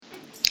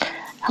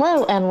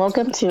Hello and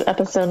welcome to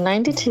episode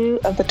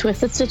 92 of the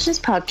Twisted Stitches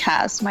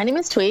podcast. My name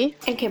is Twee.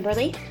 And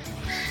Kimberly.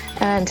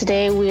 And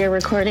today we are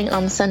recording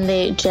on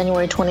Sunday,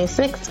 January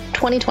 26th,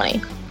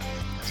 2020.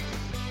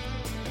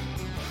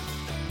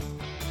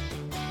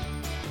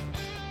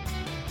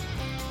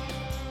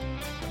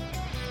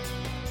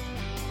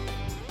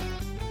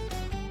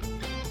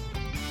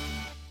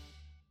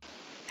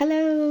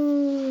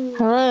 Hello.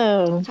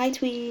 Hello. Hi,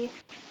 Twee.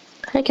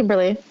 Hi,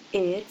 Kimberly.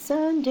 It's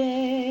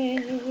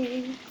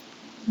Sunday.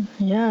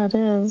 Yeah, it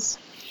is.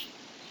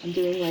 I'm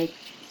doing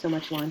so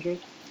much laundry.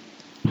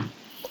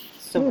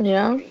 So much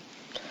Yeah. laundry.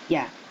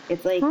 Yeah.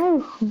 It's like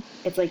Oh.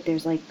 it's like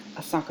there's a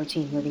soccer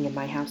team living in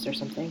my house or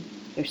something.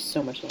 There's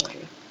so much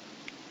laundry.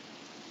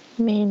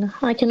 I mean,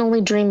 I can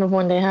only dream of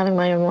one day having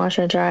my own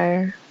washer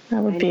dryer.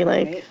 That would I be know,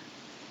 like right?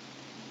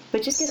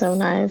 But just so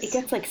nice. It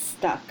gets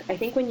stuck. I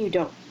think when you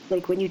don't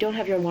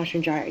have your own washer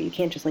and dryer, you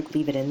can't just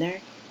leave it in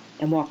there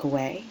and walk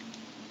away.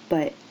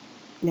 But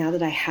now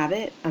that I have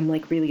it, I'm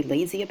really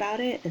lazy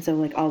about it, and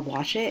so I'll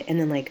wash it, and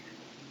then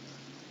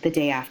the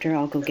day after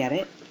I'll go get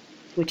it,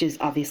 which is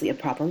obviously a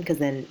problem because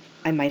then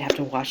I might have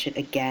to wash it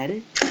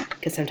again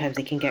because sometimes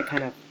it can get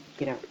kind of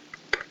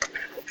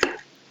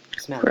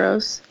smelly.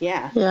 Gross.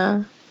 Yeah.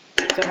 Yeah.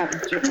 So I'm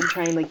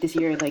trying this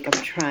year I'm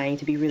trying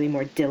to be really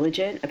more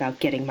diligent about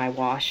getting my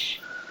wash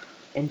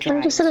and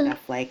drying just stuff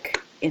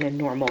in a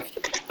normal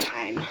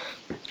time.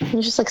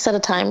 You just set a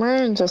timer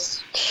and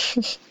just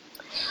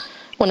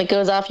when it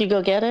goes off, you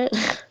go get it.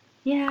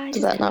 Yeah.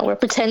 Does that not work?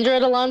 Pretend you're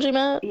at a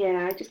laundromat?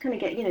 Yeah, I just kind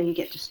of get, you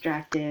get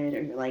distracted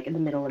or you're in the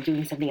middle of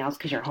doing something else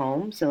because you're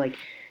home. So you're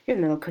in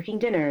the middle of cooking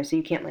dinner, so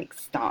you can't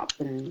stop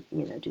and,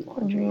 do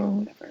laundry or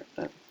whatever.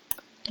 But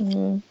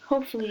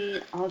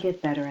hopefully I'll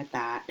get better at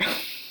that.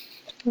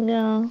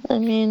 Yeah, I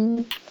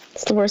mean,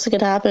 it's the worst that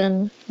could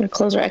happen. Your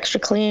clothes are extra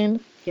clean.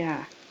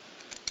 Yeah.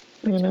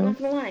 You I'm know? not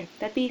gonna lie.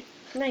 That'd be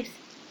nice.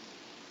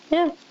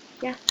 Yeah.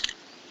 Yeah.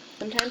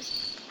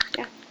 Sometimes.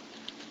 Yeah.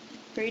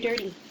 Very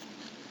dirty.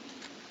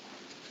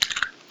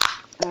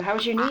 How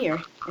was your New Year?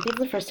 I think it's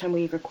the first time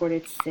we've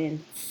recorded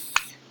since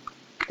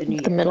the New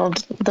Year.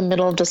 The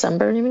middle of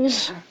December, you mean?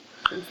 Since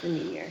the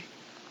New Year.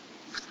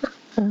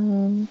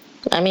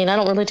 I mean, I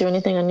don't really do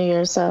anything on New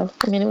Year's, so,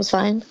 I mean, it was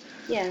fine.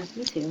 Yeah,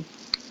 me too.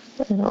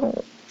 I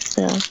don't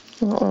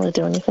really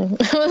do anything.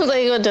 I was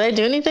like, did I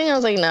do anything? I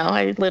was like, no,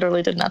 I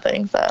literally did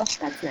nothing, so.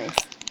 That's nice.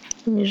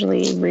 I'm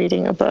usually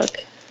reading a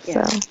book,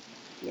 Yeah. so.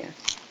 Yeah.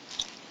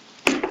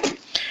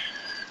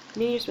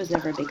 New Year's was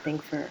never a big thing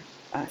for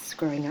us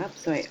growing up,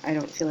 so I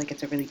don't feel like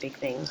it's a really big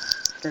thing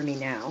for me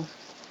now,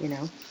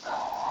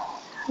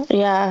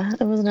 Yeah,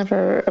 it was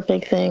never a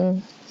big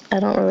thing. I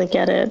don't really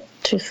get it,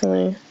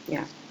 truthfully.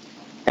 Yeah.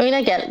 I mean,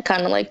 I get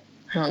kind of I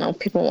don't know,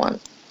 people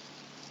want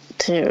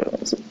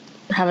to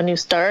have a new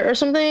start or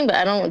something, but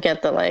I don't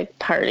get the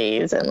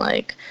parties and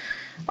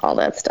all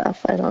that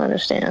stuff. I don't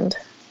understand.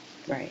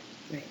 Right.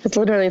 It's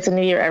a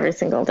new year every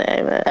single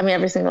day, but I mean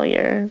every single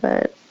year,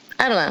 but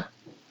I don't know.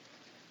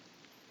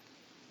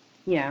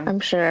 Yeah. I'm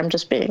sure I'm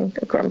just being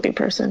a grumpy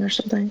person or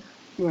something.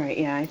 Right,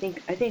 yeah. I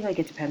think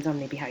it depends on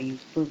maybe how you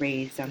were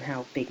raised on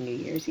how big New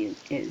Year's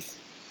is.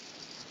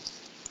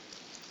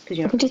 Cause,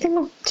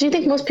 Do you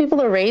think most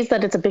people are raised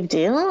that it's a big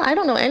deal? I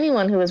don't know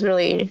anyone who is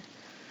really.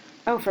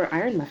 Oh, for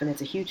Iron Muffin,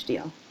 it's a huge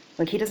deal.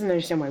 He doesn't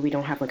understand why we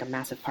don't have a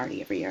massive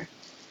party every year.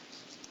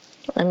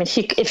 I mean,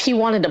 if he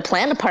wanted to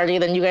plan a party,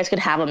 then you guys could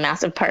have a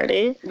massive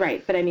party.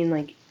 Right, but I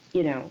mean,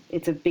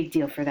 it's a big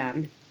deal for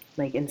them.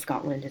 In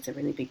Scotland, it's a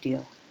really big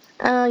deal.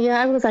 Yeah,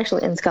 I was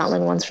actually in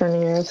Scotland once for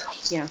New Year's.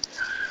 Yeah.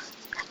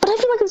 But I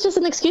feel like it's just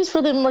an excuse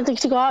for them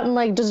to go out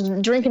and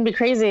just drink and be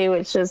crazy,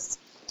 which is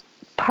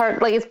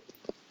it's.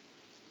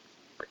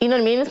 You know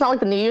what I mean? It's not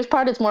the New Year's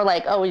part. It's more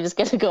we just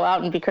get to go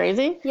out and be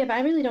crazy. Yeah, but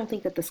I really don't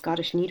think that the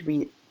Scottish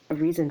need a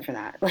reason for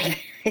that. I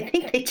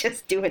think they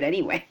just do it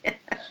anyway.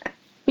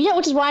 Yeah,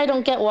 which is why I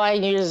don't get why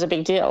New Year's is a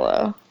big deal,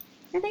 though.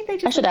 I think they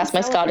just. I should ask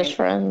my Scottish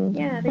friend.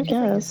 Yeah, they just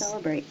like to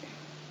celebrate.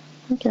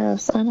 I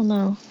guess. I don't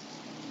know.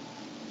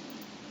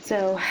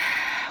 So,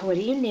 what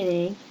are you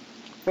knitting?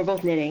 We're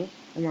both knitting,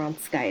 and we're on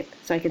Skype,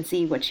 so I can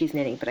see what she's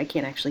knitting, but I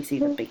can't actually see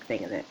the big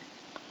thing of it.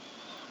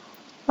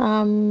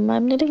 I'm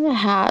knitting a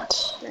hat.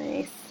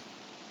 Nice.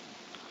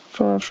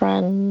 For a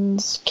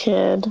friend's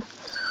kid.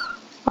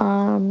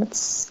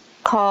 It's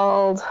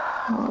called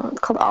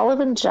Olive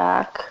and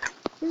Jack.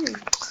 And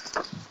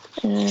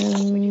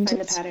Where'd you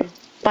find the pattern?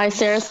 By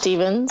Sarah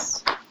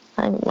Stevens.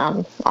 I'm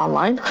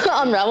online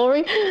on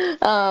Ravelry.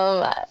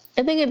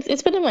 I think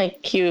it's been in my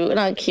queue,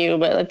 not queue,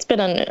 but it's been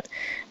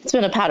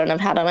a pattern I've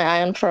had on my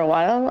eye on for a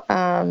while.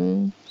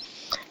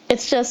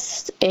 It's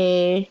just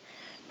a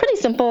pretty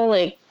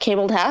simple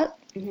cabled hat.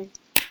 Mm-hmm.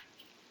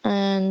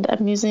 And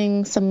I'm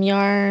using some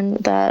yarn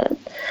that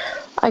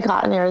I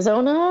got in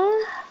Arizona.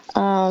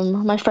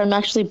 My friend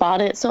actually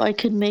bought it so I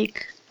could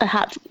make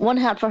one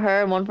hat for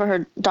her and one for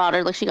her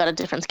daughter. She got a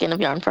different skein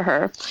of yarn for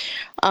her.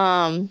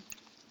 And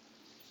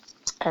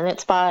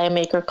it's by a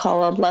maker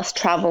called Less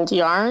Traveled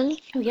Yarn.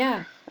 Oh,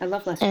 yeah. I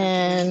love Less Traveled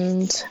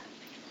And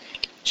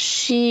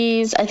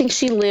I think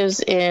she lives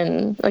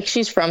in,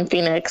 she's from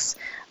Phoenix.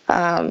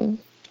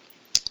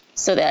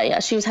 So that, yeah,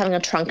 she was having a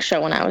trunk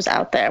show when I was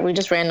out there. We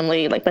just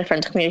randomly, like, my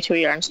friend took me to a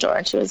yarn store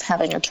and she was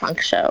having a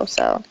trunk show.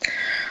 So,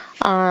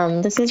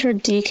 this is her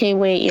DK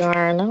weight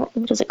yarn.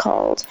 What is it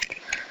called?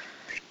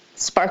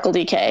 Sparkle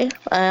DK.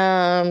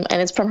 And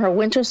it's from her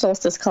Winter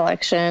Solstice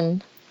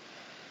collection.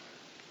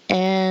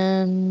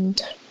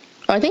 And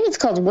I think it's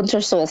called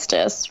Winter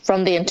Solstice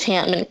from the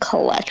Enchantment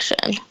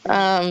collection.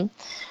 And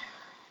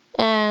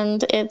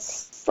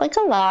it's like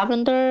a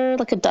lavender,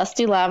 like a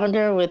dusty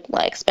lavender with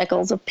like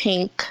speckles of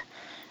pink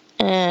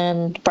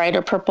and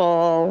brighter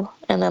purple,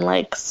 and then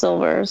like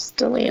silver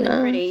stellina.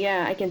 Really pretty,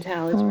 yeah, I can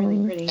tell. It's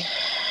really pretty.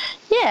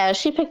 Yeah,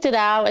 she picked it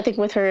out, I think,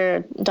 with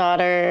her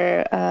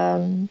daughter,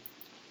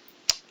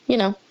 you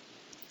know,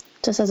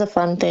 just as a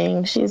fun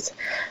thing. She's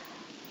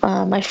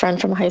my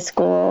friend from high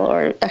school,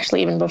 or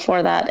actually even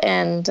before that,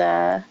 and,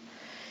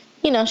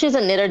 you know, she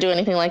doesn't knit or do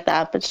anything like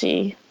that, but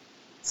she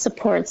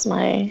supports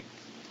my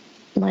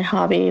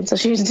hobby. So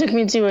she took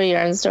me to a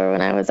yarn store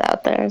when I was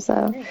out there,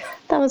 so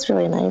that was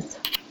really nice.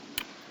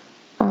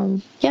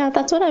 Yeah,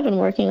 that's what I've been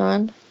working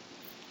on.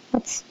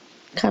 That's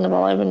kind of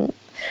all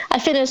I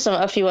finished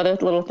a few other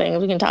little things.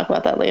 We can talk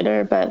about that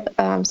later, but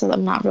so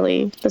I'm not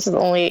really, this is the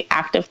only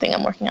active thing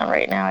I'm working on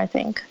right now, I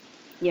think.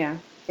 Yeah,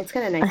 it's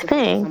kind of nice to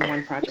focus on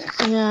one project.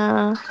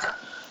 Yeah.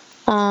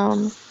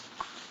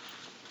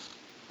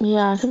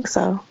 Yeah, I think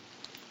so.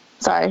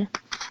 Sorry.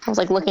 I was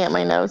like looking at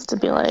my notes to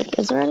be like,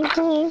 is there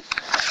anything?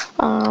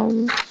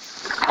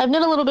 I've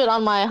knit a little bit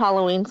on my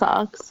Halloween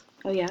socks.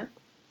 Oh, yeah?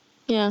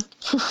 Yeah.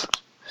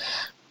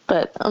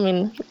 But, I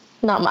mean,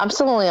 I'm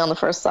still only on the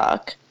first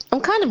sock.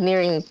 I'm kind of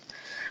nearing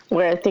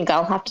where I think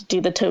I'll have to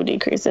do the toe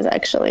decreases,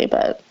 actually,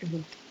 but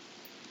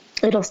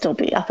it'll still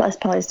be. I'll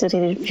probably still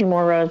need a few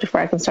more rows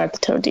before I can start the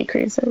toe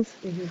decreases.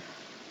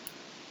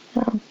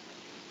 So.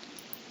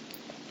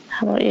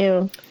 How about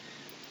you?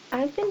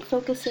 I've been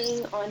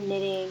focusing on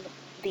knitting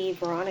the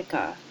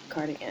Veronica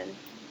cardigan,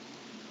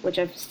 which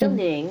I'm still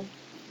knitting.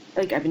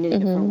 Like, I've been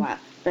knitting it for a while,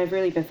 but I've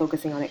really been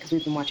focusing on it because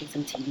we've been watching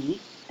some TV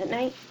at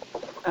night.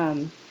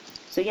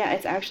 So yeah,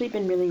 it's actually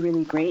been really,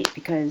 really great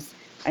because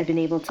I've been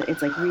able to,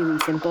 it's like really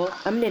simple.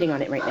 I'm knitting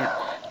on it right now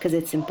because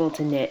it's simple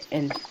to knit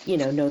and, you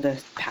know the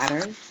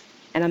pattern.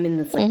 And I'm in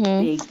this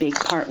like big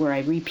part where I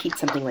repeat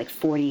something like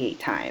 48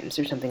 times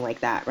or something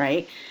like that,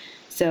 right?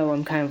 So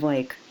I'm kind of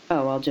like,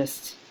 oh,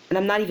 and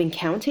I'm not even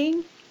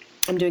counting.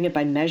 I'm doing it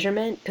by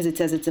measurement because it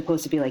says it's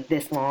supposed to be like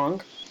this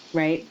long,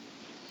 right?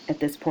 At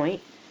this point.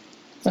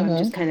 So I'm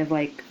just kind of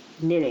like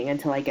knitting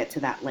until I get to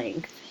that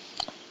length.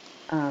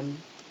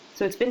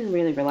 So it's been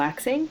really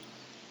relaxing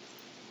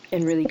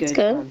and really good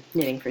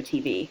knitting for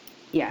TV.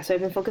 Yeah, so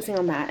I've been focusing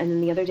on that. And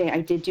then the other day I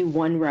did do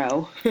one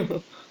row,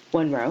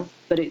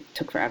 but it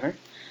took forever,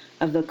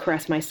 of the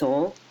Caress My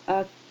Soul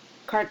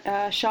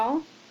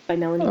shawl by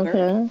Melanie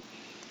Burke.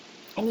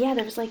 And yeah,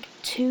 there was like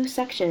 2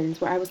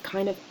 sections where I was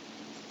kind of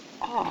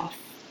off.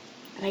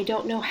 And I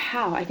don't know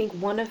how. I think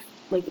one of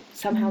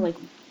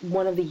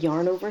the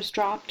yarn overs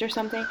dropped or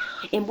something.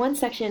 In one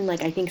section,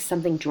 like, I think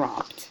something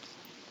dropped.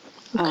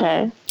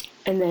 Okay.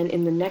 And then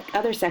in the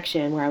other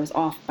section where I was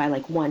off by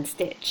like 1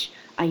 stitch,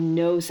 I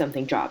know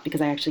something dropped because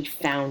I actually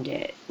found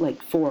it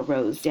like 4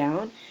 rows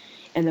down.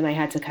 And then I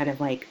had to kind of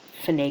like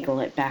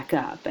finagle it back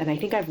up. And I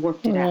think I've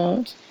worked it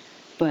out.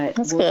 But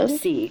we'll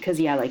just see. Because,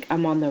 yeah, like,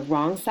 I'm on the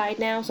wrong side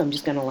now, so I'm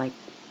just going to, like...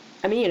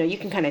 I mean, you know, you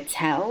can kind of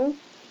tell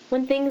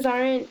when things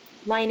aren't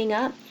lining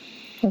up.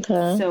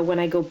 Okay. So when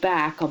I go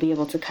back, I'll be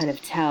able to kind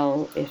of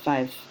tell if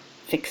I've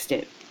fixed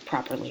it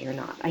properly or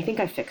not. I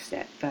think I fixed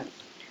it, but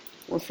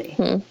we'll see.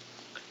 So,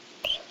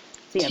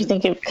 yeah. Do you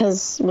think it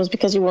was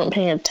because you weren't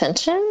paying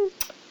attention?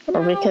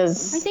 Or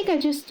because... I think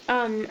it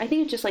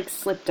just, like,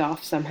 slipped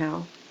off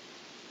somehow.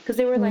 Because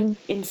they were, like,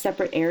 in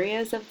separate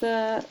areas of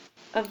the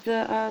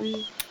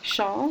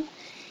shawl,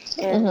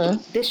 and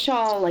this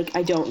shawl, like,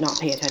 I don't not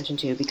pay attention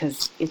to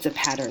because it's a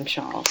pattern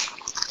shawl,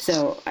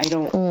 so I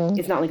don't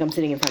it's not like I'm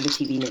sitting in front of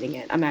the TV knitting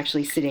it. I'm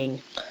actually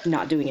sitting,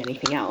 not doing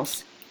anything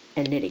else,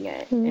 and knitting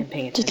it and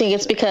paying attention. Do you think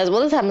it's because, well,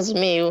 this happens to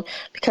me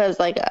because,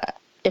 like,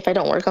 if I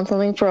don't work on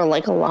something for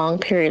like a long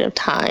period of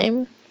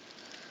time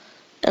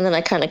and then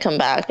I kind of come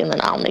back and then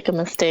I'll make a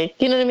mistake,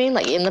 you know what I mean,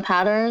 like in the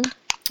pattern.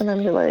 And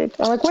then you're like,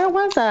 oh, like, where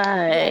was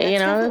I? Yeah, you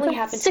know,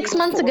 like 6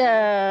 months ago.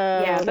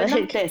 Yeah, but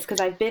not this, because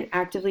I've been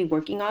actively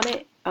working on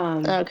it.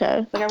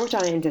 Okay. Like, I worked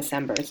on it in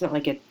December. It's not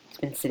like it's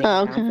been sitting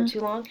around for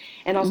too long.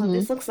 And also,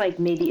 this looks like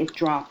maybe it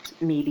dropped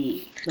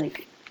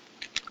like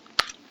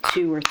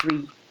 2 or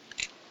 3.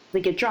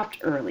 Like, it dropped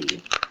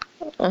early.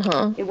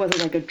 It wasn't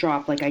like a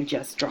drop like I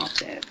just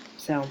dropped it.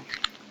 So.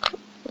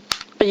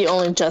 But you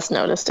only just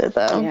noticed it,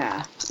 though.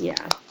 Yeah.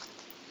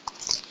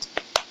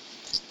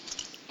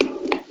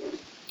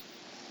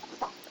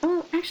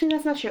 Actually,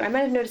 that's not true. I might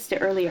have noticed it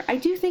earlier. I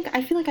feel like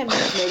I might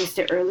have noticed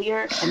it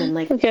earlier, and then,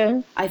 like,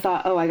 I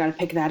thought, oh, I gotta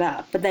pick that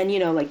up. But then, you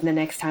know, like, the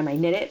next time I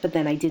knit it, but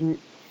then I didn't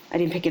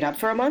pick it up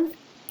for a month.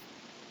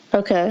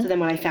 Okay. So then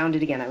when I found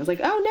it again, I was like,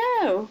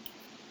 oh,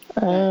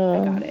 no!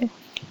 Oh. I got it.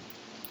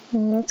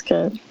 That's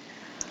good.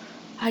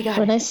 I got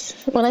When it.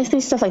 when I see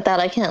stuff like that,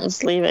 I can't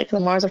just leave it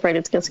because I'm always afraid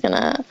it's just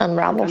gonna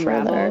unravel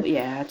further.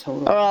 Yeah,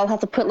 totally. Or I'll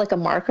have to put like a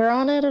marker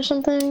on it or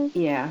something.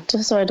 Yeah.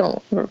 Just so I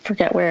don't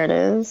forget where it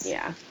is.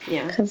 Yeah.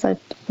 Yeah. Because I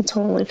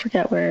totally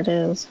forget where it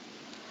is.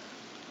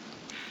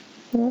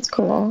 That's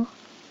cool.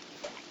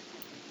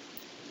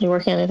 You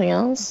working on anything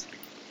else?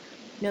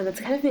 No,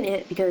 that's kind of been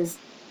it because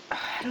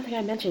I don't think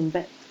I mentioned,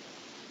 but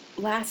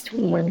last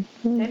week.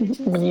 When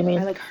do you mean?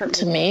 I like hurt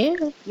to me?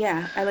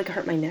 Yeah, I like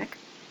hurt my neck.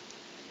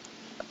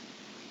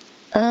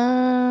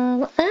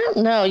 I don't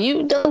know.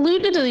 You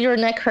alluded to your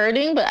neck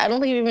hurting, but I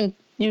don't think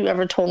you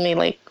ever told me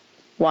like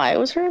why it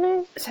was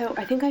hurting. So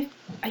I think I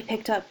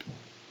picked up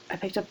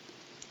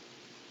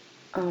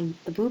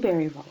the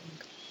blueberry wrong,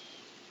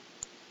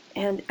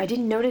 and I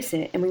didn't notice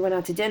it. And we went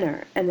out to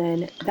dinner, and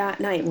then that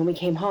night when we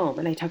came home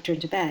and I tucked her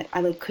into bed, I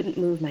like couldn't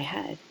move my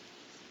head.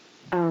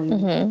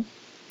 It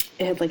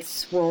had like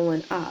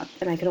swollen up,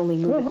 and I could only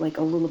move it like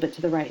a little bit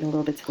to the right and a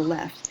little bit to the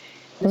left.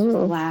 This was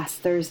last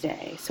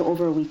Thursday, so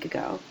over a week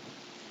ago.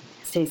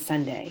 Today's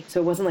Sunday, so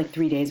it wasn't like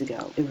 3 days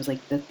ago. It was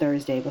like the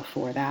Thursday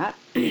before that.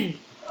 And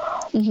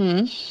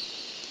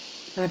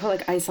I put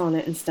like ice on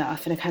it and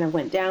stuff, and it kind of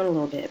went down a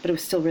little bit, but it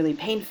was still really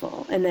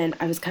painful. And then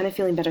I was kind of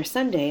feeling better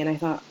Sunday, and I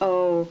thought,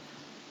 oh,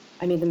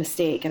 I made the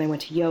mistake, and I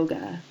went to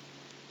yoga,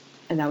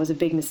 and that was a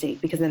big mistake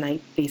because then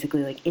I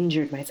basically like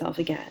injured myself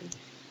again.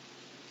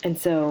 And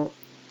so,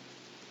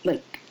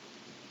 like,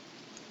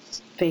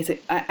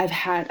 I've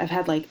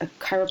had like a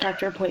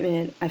chiropractor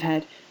appointment. I've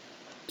had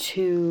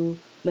 2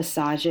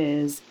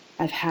 massages.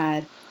 I've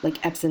had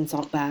like Epsom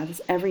salt baths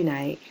every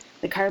night.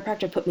 The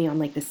chiropractor put me on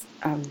like this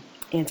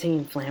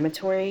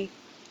anti-inflammatory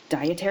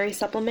dietary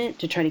supplement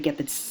to try to get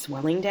the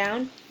swelling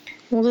down.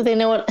 Well, do they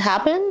know what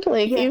happened?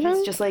 Like, yeah, even?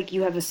 It's just like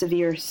you have a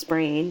severe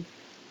sprain.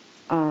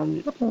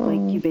 Like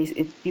you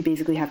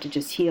basically have to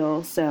just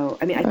heal. So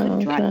I mean, I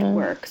couldn't drive to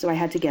work, so I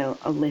had to get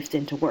a lift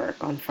into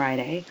work on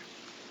Friday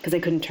because I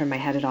couldn't turn my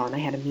head at all, and I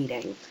had a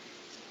meeting.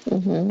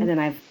 And then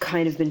I've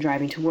kind of been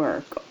driving to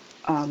work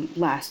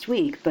last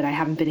week, but I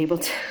haven't been able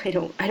to.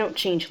 I don't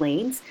change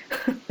lanes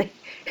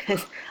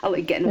because I'll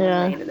like get in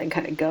one lane and then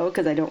kind of go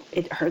because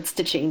it hurts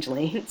to change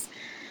lanes.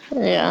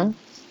 Yeah.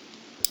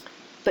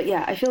 But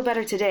yeah, I feel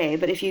better today.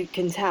 But if you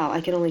can tell,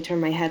 I can only turn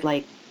my head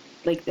like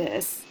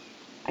this.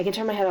 I can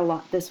turn my head a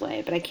lot this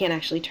way, but I can't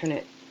actually turn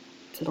it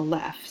to the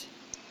left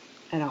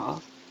at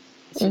all.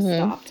 It's just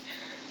stopped.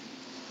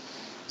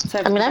 So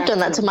I've done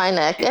that to my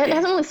neck. It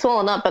hasn't really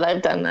swollen up, but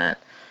I've done that.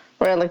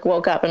 Where I like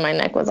woke up and my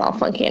neck was all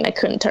funky and I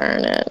couldn't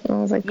turn it. And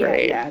I was like,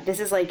 great. Yeah. This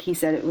is like he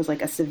said it was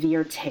like a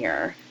severe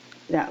tear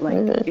that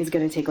like is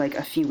going to take like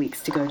a few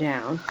weeks to go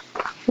down.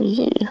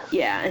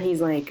 Yeah, and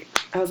he's like,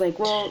 I was like,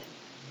 well,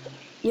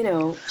 you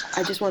know,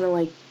 I just want to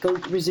like go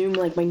resume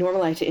like my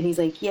normal life. And he's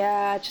like,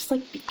 yeah, just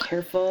like be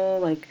careful,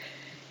 like,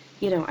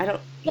 you know, I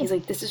don't. He's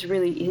like, this is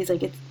really. He's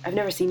like, I've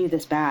never seen you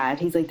this bad.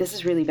 He's like, this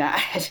is really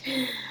bad.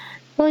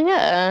 Well,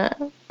 yeah.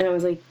 And I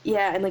was like,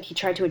 yeah, and like he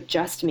tried to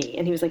adjust me,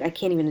 and he was like, I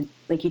can't even,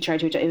 like he tried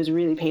to adjust, it was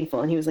really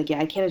painful, and he was like, yeah,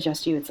 I can't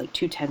adjust you, it's like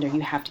too tender,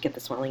 you have to get the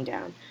swelling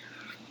down.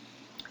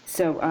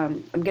 So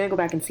I'm gonna go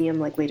back and see him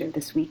like later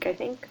this week, I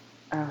think,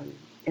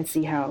 and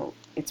see how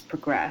it's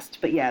progressed.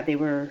 But yeah, I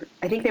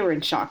think they were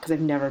in shock because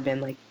I've never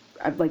been like,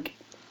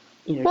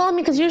 you know. Well, I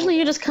mean, because usually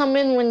you just come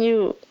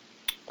in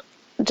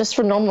just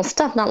for normal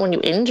stuff, not when you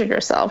injure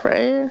yourself,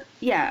 right?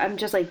 Yeah, I'm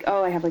just like,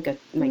 oh, I have like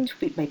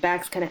my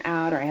back's kind of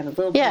out, or I have a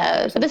little.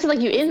 Yeah, but this is like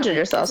you injured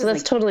yourself, so that's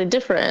like, totally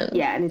different.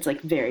 Yeah, and it's like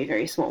very,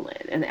 very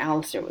swollen. And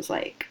Alistair was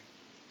like,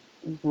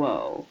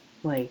 whoa,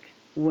 like,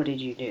 what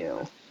did you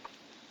do?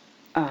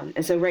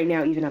 And so right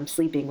now, even I'm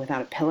sleeping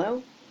without a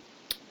pillow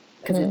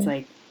because it's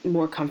like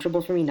more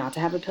comfortable for me not to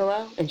have a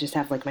pillow and just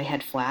have like my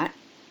head flat.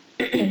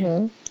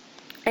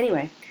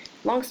 Anyway,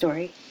 long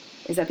story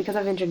is that because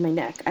I've injured my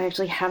neck, I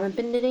actually haven't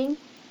been knitting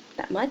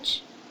that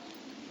much.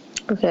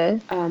 Okay.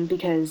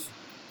 Because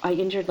I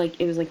injured like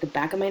it was like the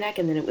back of my neck,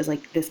 and then it was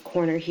like this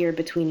corner here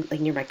between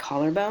like near my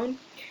collarbone,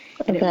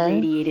 and it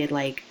radiated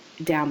like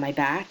down my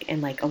back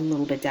and like a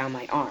little bit down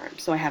my arm.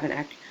 So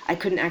I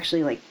couldn't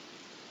actually like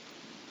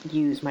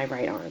use my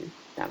right arm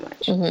that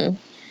much.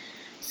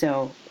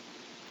 So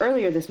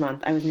earlier this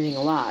month I was knitting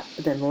a lot,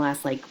 but then the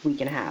last like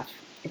week and a half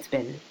it's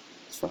been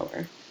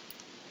slower.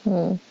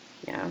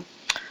 Yeah.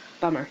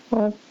 Bummer.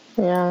 Well,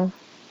 yeah,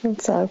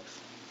 it sucks.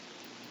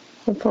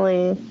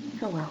 Hopefully,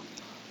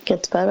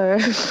 gets better.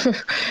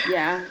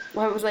 Yeah.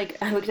 Well, I was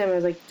like, I looked at him. I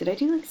was like, did I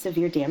do like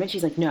severe damage?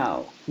 He's like,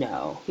 no.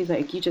 He's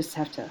like, you just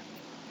have to,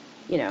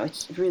 you know,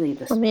 it's really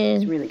it's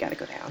really got to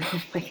go down.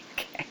 I'm like,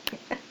 okay.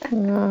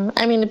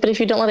 I mean, but if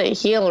you don't let it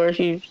heal, or if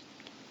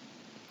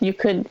you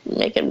could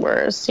make it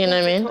worse. You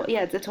know what I mean?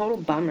 Yeah, it's a total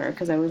bummer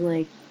because I was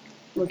like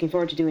looking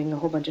forward to doing a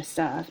whole bunch of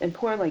stuff, and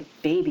poor like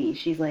baby,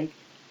 she's like.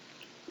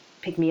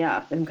 Pick me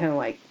up, and I'm kind of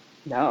like,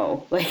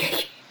 no,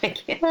 like I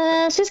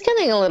can't. She's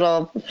getting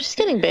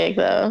big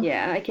though.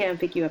 Yeah, I can't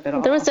pick you up at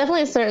all. There was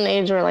definitely a certain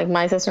age where like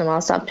my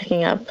sister-in-law stopped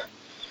picking up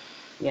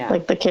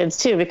like the kids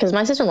too, because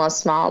my sister-in-law's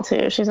small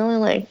too. She's only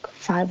like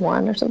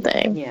 5'1" or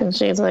something. Yeah. And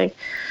she's like,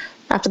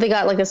 After they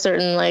got like a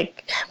certain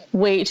like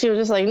weight, she was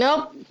just like,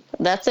 nope,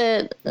 that's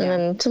it. And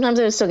then sometimes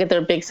I would still get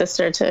their big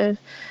sister to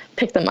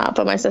pick them up,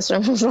 but my sister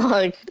was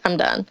like, I'm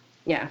done.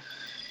 Yeah.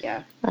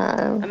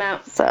 I'm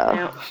out. So I'm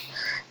out.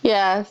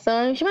 yeah,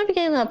 so she might be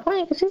getting to that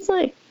point because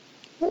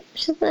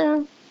she's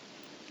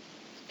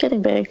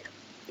getting big.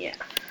 Yeah.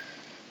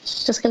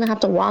 She's just gonna have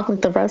to walk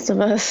like the rest of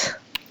us.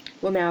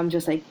 Well, now I'm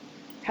just like,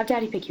 have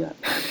Daddy pick you up.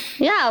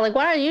 Yeah, like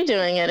why are you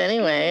doing it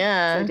anyway?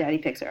 Yeah. So Daddy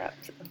picks her up.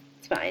 So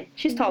it's fine.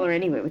 She's taller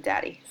anyway with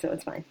Daddy, so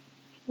it's fine.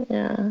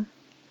 Yeah.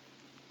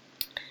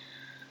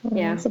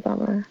 Yeah. That's a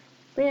bummer.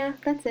 But yeah,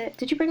 that's it.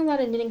 Did you bring a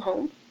lot of knitting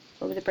home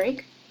over the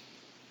break?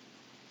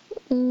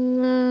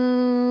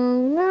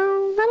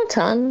 No, not a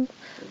ton.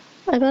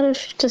 I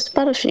just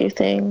bought a few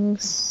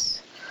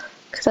things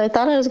because I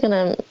thought I was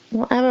gonna.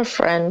 Well, I have a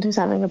friend who's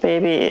having a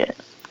baby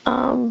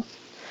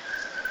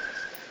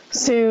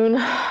soon,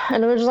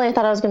 and originally I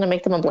thought I was gonna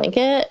make them a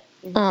blanket,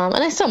 and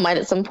I still might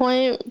at some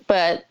point,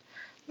 but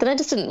then I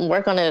just didn't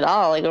work on it at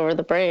all, like over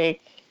the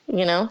break,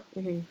 you know.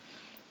 Mm-hmm.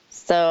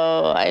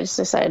 So I just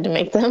decided to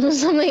make them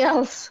something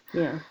else.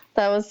 Yeah.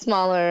 That was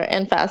smaller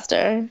and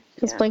faster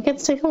because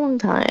blankets take a long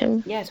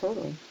time. Yeah,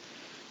 totally.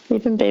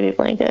 Even baby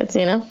blankets,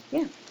 you know?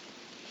 Yeah.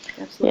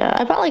 Absolutely. Yeah,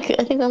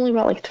 I think I only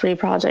brought like 3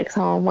 projects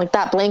home. Like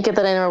that blanket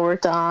that I never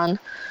worked on,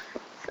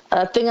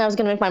 a thing I was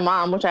going to make my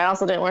mom, which I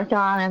also didn't work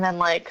on, and then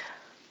like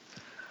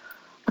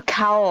a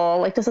cowl,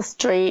 like just a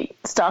straight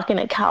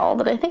stockinette cowl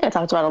that I think I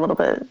talked about a little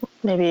bit,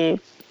 maybe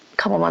a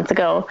couple months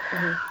ago.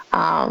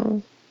 Mm-hmm.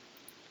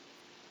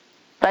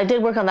 But I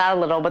did work on that a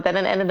little, but then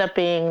it ended up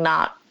being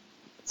not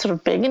sort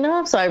of big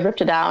enough, so I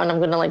ripped it out and I'm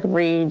gonna like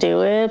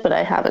redo it, but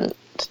I haven't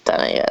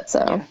done it yet.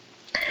 So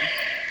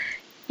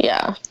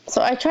yeah.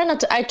 So I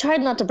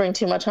tried not to bring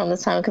too much home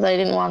this time because I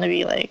didn't want to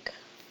be like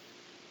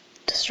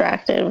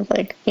distracted with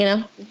like, you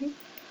know. Mm-hmm.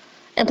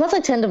 And plus I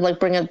tend to like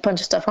bring a bunch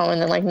of stuff home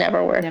and then like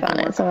never work on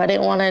it, so I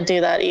didn't want to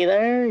do that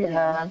either.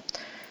 Yeah.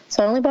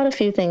 So I only bought a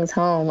few things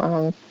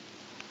home,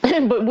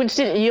 but which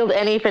didn't yield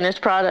any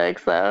finished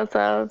products though,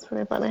 so it's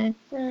pretty funny.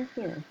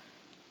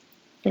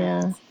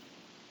 Yeah.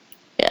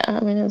 Yeah, I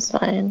mean, it was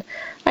fine.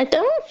 I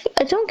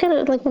don't get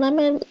it. Like when I'm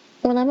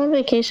on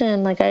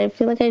vacation, like I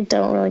feel like I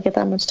don't really get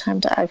that much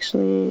time to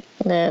actually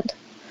knit.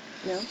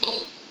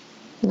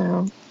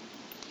 No.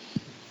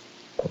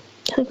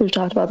 I think we've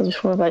talked about this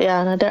before, but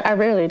yeah, and I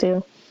rarely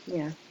do.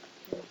 Yeah.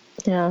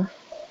 Yeah.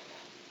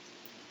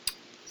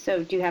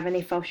 So, do you have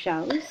any faux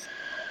shells?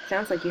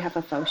 Sounds like you have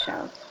a faux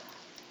shell.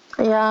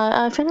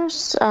 Yeah, I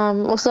finished.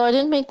 So I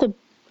didn't make the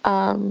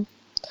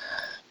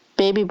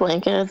baby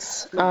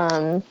blankets.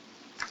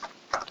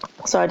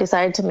 So I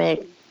decided to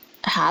make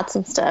hats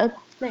instead.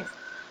 Nice.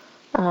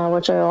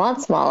 Which are a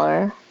lot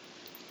smaller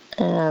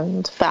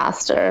and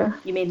faster.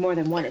 You made more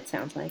than one, it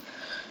sounds like.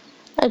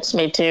 I just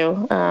made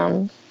 2.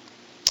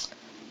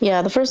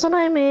 Yeah, the first one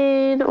I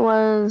made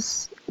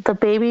was the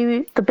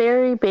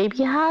Berry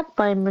Baby Hat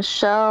by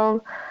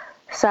Michelle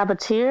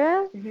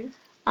Sabatier.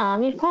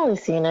 Mm-hmm. You've probably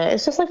seen it.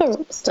 It's just like a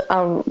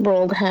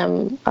rolled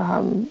hem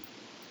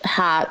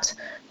hat,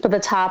 but the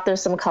top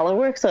there's some color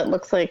work, so it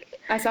looks like.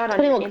 I saw it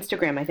on your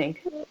Instagram, I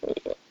think.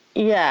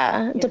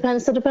 Yeah.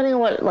 Depending on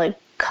what like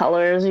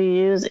colors you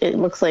use, it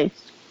looks like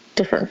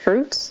different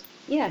fruits.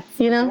 Yeah, it's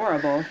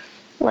adorable.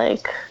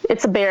 Like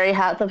it's a berry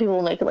hat, so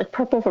people make it like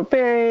purple for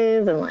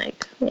berries and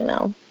like, you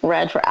know,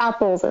 red for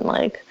apples and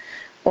like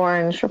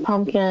orange for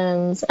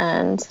pumpkins.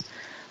 And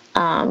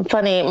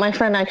funny, my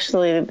friend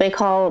actually, they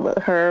call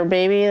her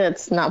baby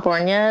that's not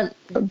born yet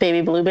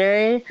baby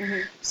blueberry.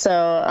 Mm-hmm.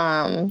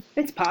 So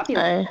it's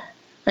popular.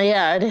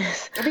 Yeah, it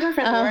is. I think my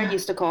friend Laura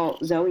used to call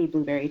Zoe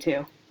blueberry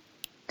too.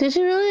 Did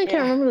you really? I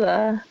can't remember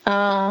that.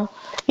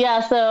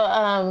 Yeah,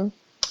 so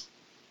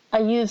I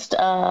used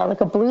like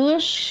a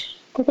bluish,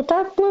 like a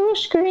dark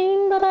bluish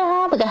green that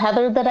I had, like a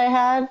heather that I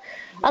had.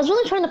 I was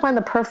really trying to find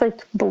the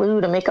perfect blue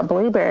to make a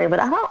blueberry, but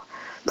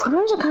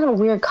blueberries are kind of a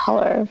weird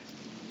color.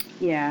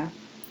 Yeah.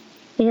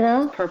 You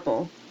know?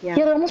 Purple. Yeah.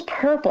 Yeah, they're almost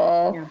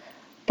purple. Yeah.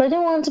 But I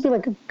didn't want it to be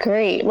like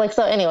great. Like,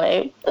 so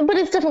anyway, but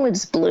it's definitely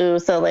just blue.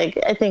 So like,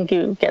 I think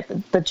you get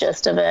the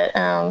gist of it.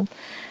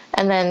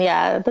 And then,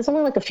 yeah, there's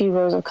only like a few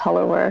rows of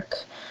color work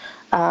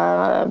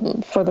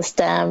for the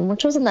stem,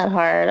 which wasn't that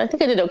hard. I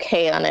think I did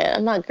okay on it.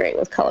 I'm not great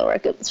with color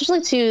work,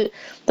 especially to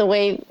the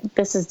way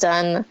this is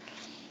done.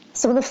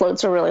 Some of the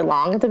floats are really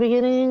long at the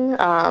beginning.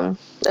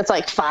 It's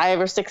like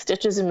 5 or 6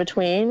 stitches in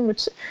between,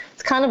 which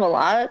is kind of a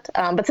lot.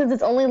 But since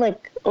it's only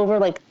like over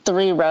like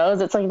 3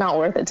 rows, it's like not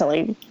worth it to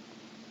like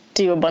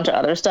do a bunch of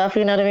other stuff,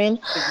 you know what I mean?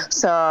 Yeah.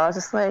 So I was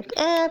just like,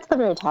 it's the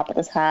very top of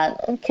this hat.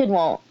 A kid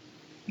won't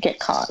get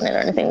caught in it or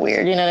anything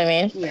weird, you know what I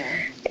mean? Yeah.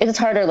 It's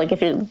harder like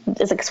if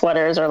it's like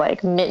sweaters or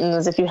like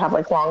mittens, if you have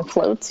like long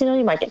floats, you know,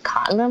 you might get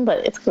caught in them,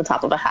 but it's the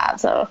top of a hat,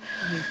 so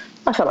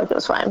I felt like it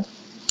was fine.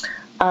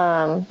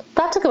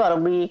 That took about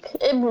a week.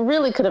 It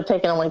really could have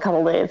taken only a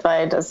couple days if I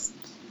had just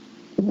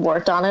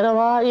worked on it a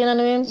lot, you know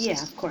what I mean?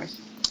 Yeah, of course.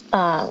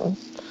 And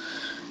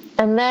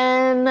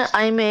then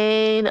I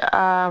made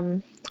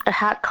a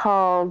hat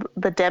called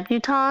the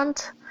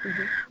Debutante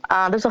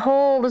There's a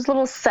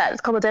little set.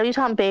 It's called the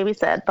Debutante Baby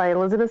Set by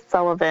Elizabeth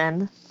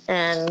Sullivan.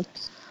 And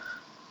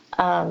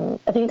I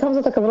think it comes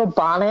with like a little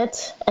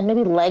bonnet and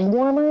maybe leg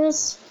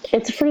warmers.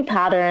 It's a free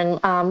pattern.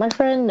 My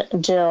friend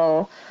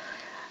Jill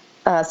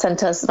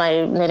sent us,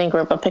 my knitting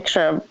group, a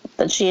picture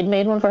that she had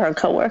made one for her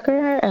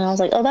coworker, and I was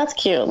like, oh, that's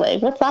cute.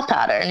 Like, what's that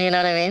pattern? You know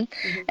what I mean?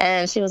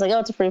 And she was like, oh,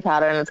 it's a free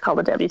pattern. It's called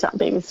the Debutante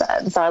Baby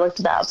Set. And so I looked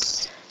it up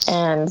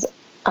and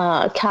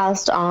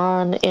cast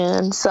on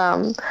in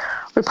some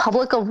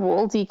Republic of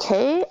Wool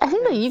DK. I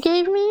think that you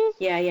gave me.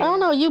 Yeah. I don't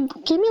know. You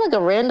gave me like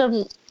a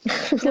random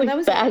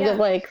bag of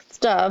like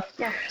stuff.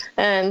 Yeah.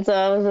 And so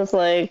I was just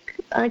like,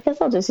 I guess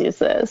I'll just use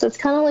this. It's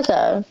kind of like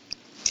a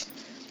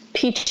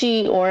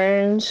peachy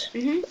orange,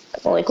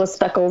 like with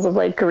speckles of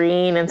like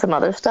green and some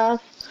other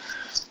stuff.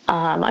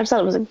 I just thought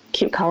it was a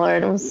cute color,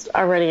 and it was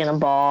already in a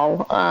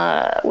ball,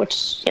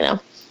 which, you know,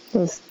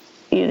 was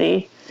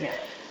easy. Yeah.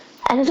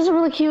 And it's just a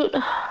really cute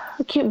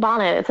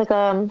bonnet. It's like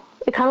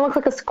it kind of looks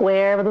like a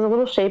square, but there's a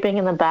little shaping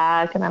in the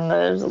back, and then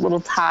there's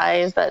little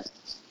ties that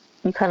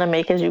you kind of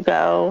make as you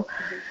go.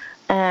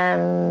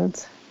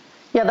 And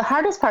yeah, the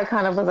hardest part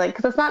kind of was like,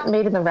 because it's not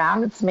made in the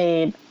round, it's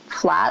made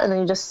flat, and then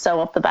you just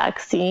sew up the back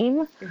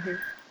seam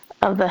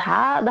of the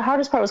hat. The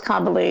hardest part was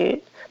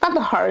probably not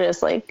the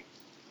hardest, like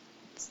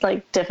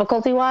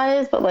difficulty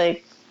wise, but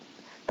like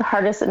the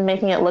hardest in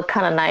making it look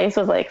kind of nice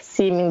was like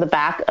seaming the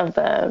back of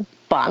the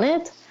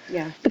bonnet.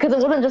 Yeah. Because it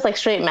wasn't just like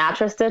straight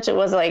mattress stitch. It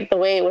was like the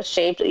way it was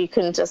shaped. You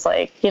couldn't just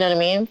like, you know what I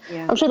mean?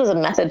 Yeah. I'm sure there's a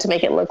method to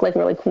make it look like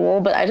really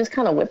cool, but I just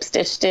kind of whip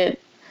stitched it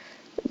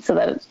so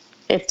that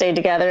it stayed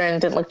together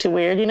and didn't look too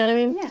weird. You know what I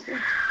mean? Yeah.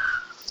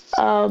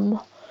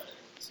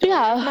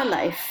 Yeah. My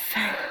life.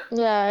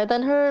 Yeah.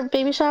 Then her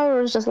baby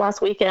shower was just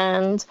last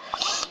weekend.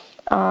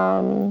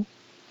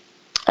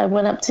 I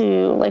went up to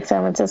like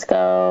San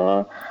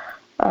Francisco,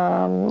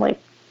 like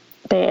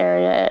Bay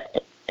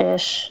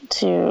Area-ish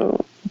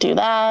to do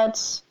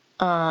that.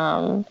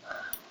 And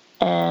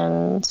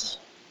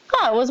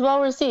yeah, it was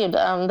well received.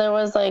 There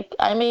was like,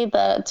 I made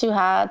the 2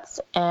 hats,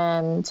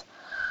 and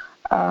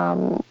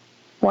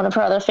one of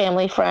her other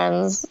family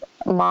friends'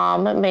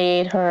 mom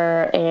made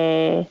her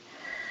a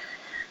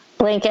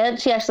blanket.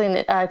 She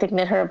actually, I think,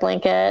 knit her a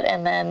blanket,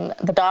 and then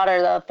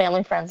the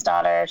family friend's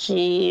daughter,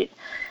 she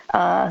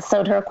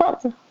sewed her a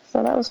quilt.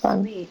 So that was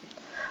fun. Sweet.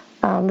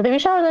 The baby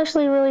shower was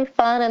actually really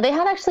fun, and they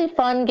had actually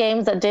fun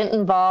games that didn't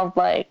involve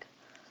like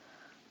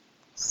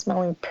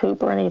smelling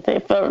poop or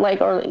anything, but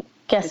like, or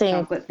guessing the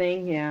chocolate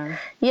thing.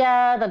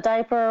 Yeah, the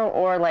diaper,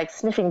 or like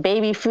sniffing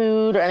baby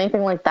food or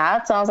anything like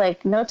that. So I was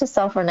like, note to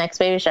self for next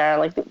baby shower,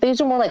 like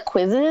these are more like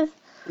quizzes.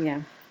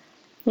 Yeah.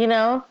 You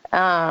know,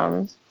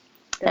 and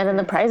then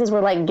the prizes were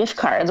like gift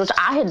cards, which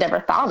I had never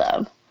thought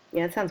of.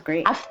 Yeah, that sounds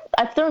great.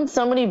 I've thrown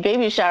so many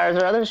baby showers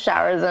or other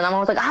showers, and I'm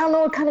always like, I don't know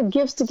what kind of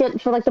gifts to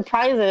get for like the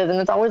prizes, and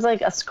it's always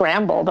like a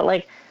scramble. But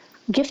like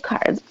gift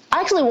cards,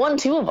 I actually won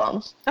 2 of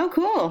them. Oh,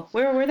 cool.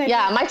 Where were they?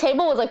 Yeah, my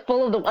table was like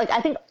full of the, like,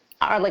 I think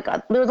our like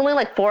there was only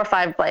like 4 or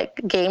 5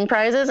 like game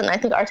prizes, and I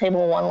think our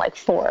table won like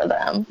 4 of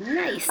them.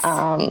 Nice.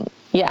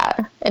 Yeah,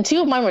 and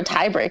 2 of mine were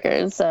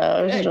tiebreakers, so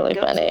it was just really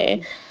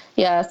funny.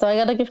 Yeah, so I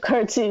got a gift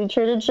card to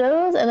Trader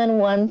Joe's, and then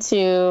 1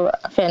 to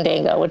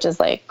Fandango, which is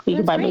like, you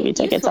can buy movie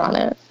tickets on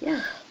it. Yeah.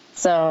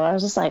 So I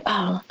was just like,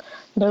 oh,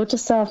 note to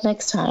self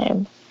next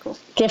time. Cool.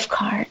 Gift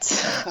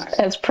cards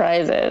as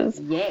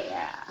prizes.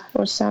 Yeah.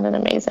 Which sounded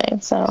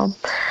amazing. So,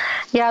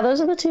 yeah,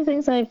 those are the 2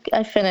 things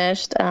I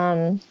finished.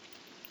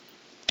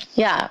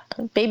 Yeah,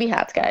 baby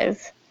hats,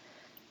 guys.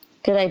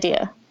 Good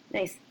idea.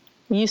 Nice.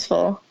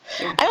 Useful.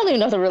 Yeah. I don't even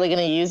know if they're really going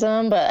to use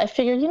them, but I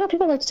figured,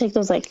 people like to take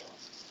those, like,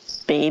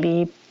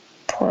 baby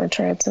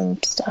portraits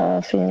and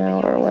stuff,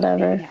 or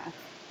whatever. Yeah,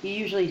 you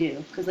usually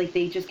do, because like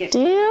they just get. Do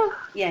you?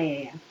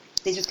 Yeah.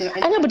 They just get.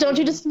 I know, but don't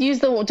you just use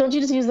the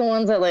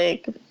ones that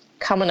like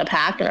come in a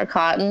pack and are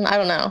cotton? I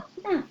don't know.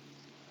 Yeah.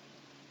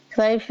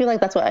 Because I feel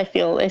like that's what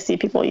I see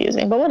people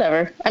using, but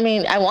whatever. I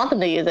mean, I want them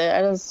to use it.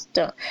 I just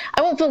don't.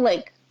 I won't feel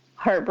like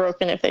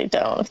heartbroken if they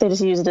don't. If they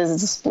just use it as a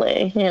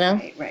display,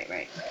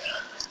 Right.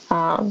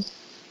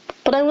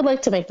 But I would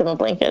like to make them a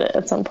blanket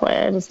at some point.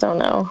 I just don't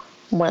know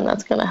when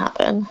that's going to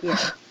happen. Yeah.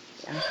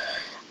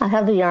 I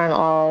have the yarn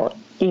all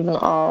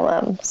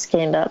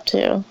skeined up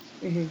too.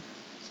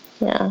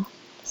 Yeah.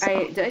 So.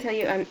 Did I tell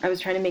you I was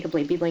trying to make a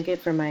baby blanket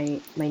for my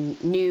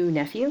new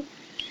nephew?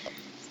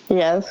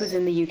 Yes. Who's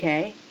in the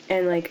UK,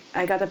 and like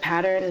I got the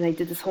pattern and I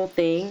did this whole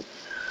thing,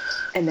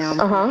 and now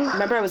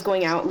remember I was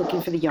going out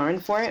looking for the yarn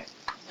for it.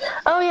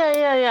 Oh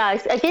yeah.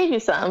 I gave you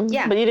some.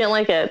 Yeah. But you didn't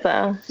like it,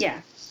 so. Yeah.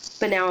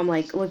 But now I'm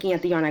like looking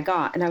at the yarn I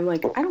got, and I'm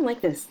like, I don't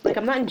like this. Like,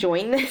 I'm not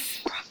enjoying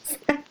this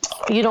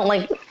process. You don't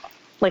like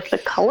the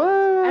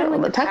color? I don't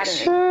like the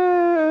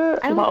texture?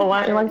 I don't like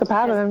why don't you like the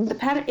pattern? The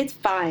pattern, it's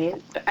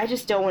fine, but I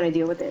just don't want to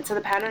deal with it. So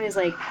the pattern is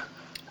like,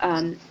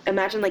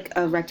 imagine like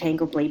a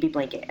rectangle baby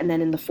blanket, and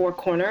then in the 4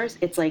 corners,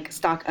 it's like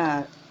stock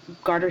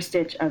garter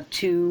stitch of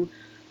 2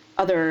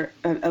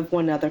 of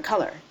one other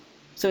color.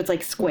 So it's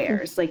like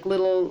squares, like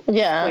little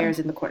squares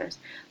in the corners.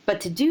 But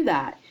to do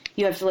that,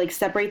 you have to like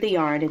separate the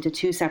yarn into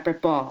 2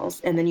 separate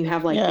balls, and then you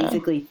have like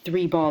basically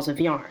 3 balls of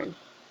yarn,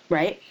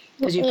 right?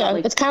 Because you've got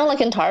like, it's kind of like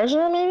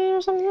intarsia maybe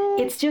or something.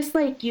 It's just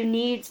like you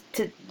need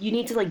to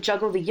like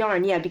juggle the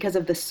yarn, because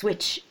of the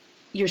switch.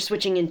 You're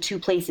switching in 2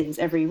 places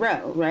every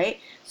row, right?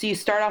 So you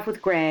start off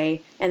with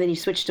gray, and then you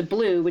switch to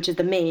blue, which is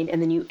the main,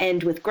 and then you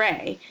end with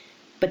gray.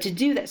 But to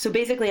do that, so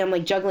basically I'm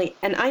like juggling,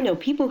 and I know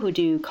people who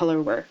do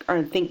color work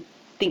are think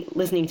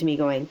listening to me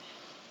going,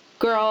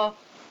 girl,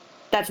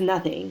 that's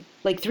nothing.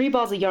 Like 3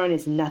 balls of yarn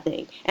is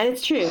nothing. And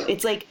it's true.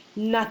 It's like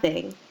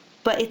nothing.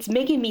 But it's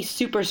making me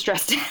super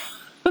stressed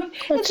out.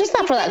 It's just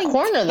not for that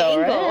corner though,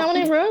 right? How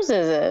many rows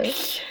is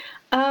it?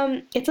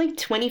 It's like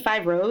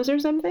 25 rows or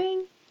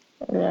something.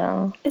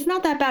 Yeah. It's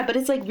not that bad, but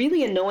it's like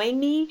really annoying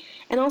me.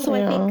 And also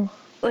I think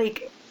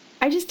like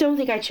I just don't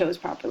think I chose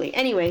properly.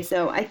 Anyway,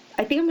 so I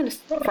think I'm gonna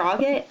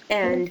frog it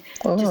and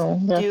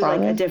just do like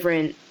a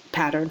different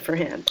pattern for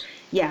him.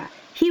 Yeah.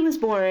 He was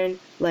born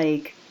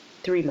like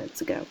 3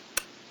 months ago,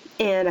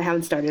 and I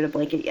haven't started a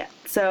blanket yet.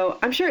 So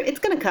I'm sure it's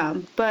going to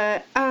come,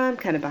 but I'm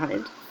kind of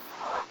behind.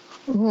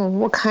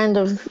 What are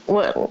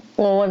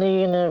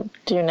you going to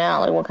do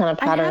now? Like, what kind of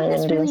pattern are you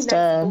going to do instead?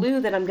 I have this really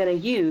nice blue that I'm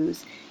going to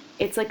use.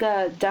 It's like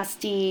a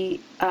dusty,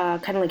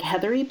 kind of like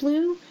heathery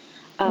blue.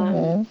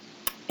 And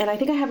I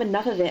think I have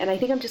enough of it, and I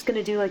think I'm just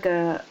going to do like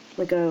a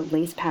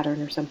lace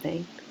pattern or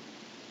something.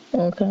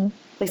 Okay.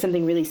 Like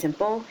something really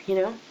simple, you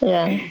know?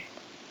 Yeah.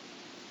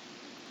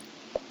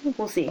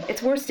 We'll see.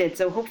 It's worsted,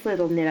 so hopefully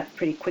it'll knit up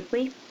pretty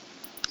quickly.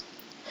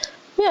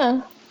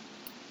 Yeah,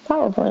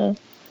 probably.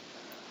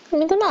 I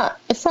mean,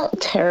 it's not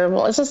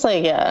terrible. It's just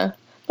like,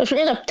 if you're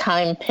in a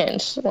time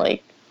pinch,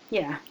 like,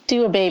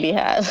 do a baby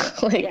hat.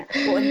 Like, yeah.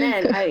 Well, and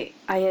then I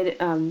had,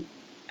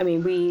 I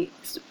mean,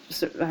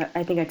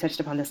 I think I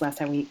touched upon this last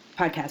time we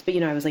podcast, but,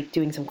 I was like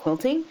doing some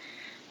quilting.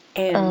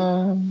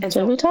 And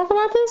did we talk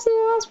about this in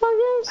the last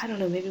podcast? I don't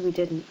know. Maybe we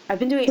didn't. I've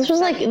been doing. This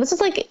is like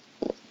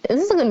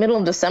the middle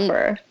of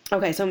December.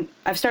 Okay, so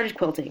I've started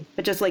quilting,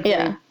 but just like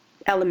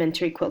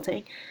elementary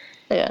quilting.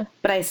 Yeah.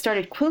 But I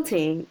started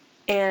quilting,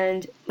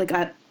 and like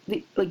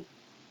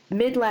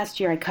mid last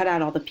year, I cut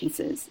out all the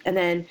pieces, and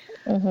then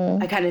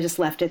I kind of just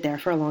left it there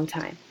for a long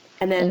time,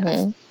 and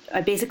then I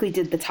basically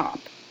did the top.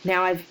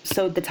 Now I've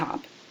sewed the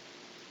top.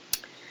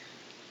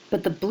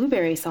 But the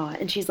blueberry saw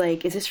it, and she's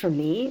like, is this for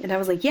me? And I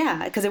was like,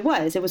 yeah, because it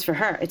was for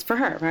her. It's for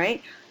her,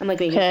 right? I'm like,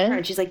 making it for her.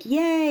 And she's like,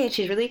 yay. And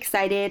she's really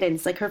excited. And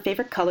it's like her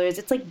favorite colors.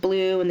 It's like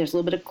blue, and there's a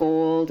little bit of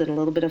gold and a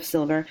little bit of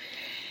silver.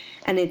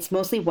 And it's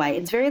mostly white.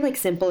 It's very like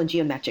simple and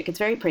geometric. It's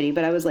very pretty.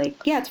 But I was like,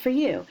 yeah, it's for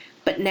you.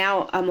 But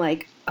now I'm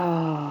like,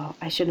 oh,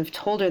 I shouldn't have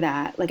told her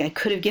that. Like I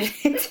could have given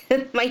it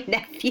to my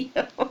nephew.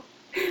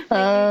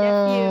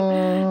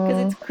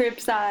 Because it's crib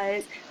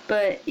size.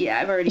 But yeah,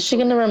 I've already. Is she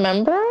gonna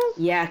remember?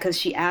 Yeah, because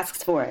she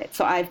asks for it.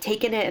 So I've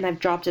taken it and I've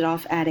dropped it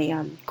off at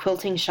a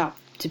quilting shop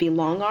to be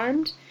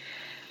long-armed.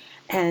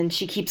 And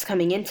she keeps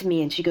coming into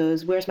me and she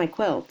goes, "Where's my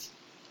quilt?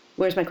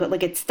 Where's my quilt?"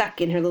 Like it's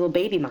stuck in her little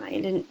baby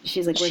mind, and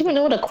she's like, "Does she even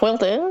know what a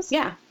quilt is?"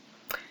 Yeah.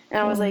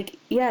 And I was like,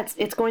 "Yeah,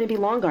 it's going to be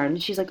long-armed."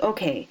 And she's like,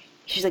 "Okay."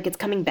 She's like, "It's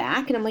coming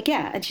back," and I'm like,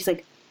 "Yeah." And she's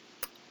like,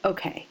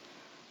 "Okay."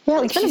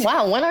 Yeah, it's been a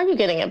while. When are you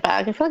getting it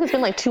back? I feel like it's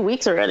been like 2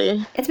 weeks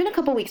already. It's been a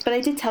couple weeks, but I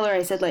did tell her,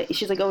 I said, like,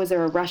 she's like, oh, is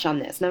there a rush on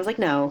this? And I was like,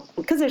 no,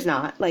 because there's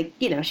not. Like,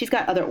 she's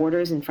got other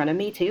orders in front of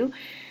me, too.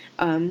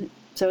 So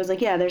I was like,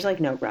 yeah, there's, like,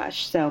 no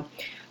rush. So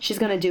she's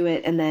going to do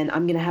it, and then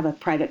I'm going to have a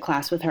private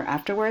class with her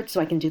afterwards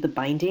so I can do the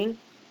binding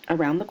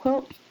around the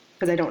quilt,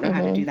 because I don't know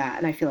how to do that,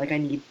 and I feel like I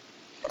need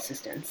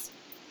assistance.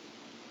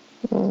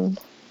 So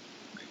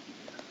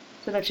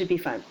that should be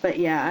fun. But,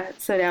 yeah,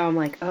 so now I'm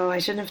like, oh, I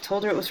shouldn't have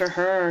told her it was for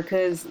her,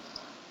 because...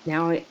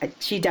 Now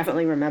she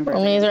definitely remembers. I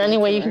mean, is there any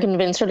way you can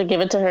convince her to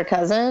give it to her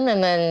cousin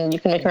and then you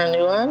can make her a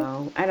new one?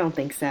 No, I don't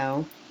think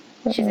so.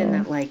 She's in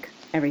that, like,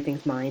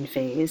 everything's mine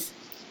phase.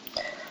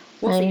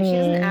 We'll see. She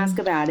doesn't ask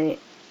about it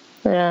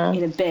in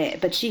a bit,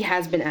 but she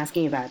has been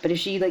asking about it. But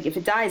if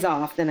it dies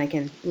off, then I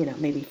can,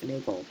 maybe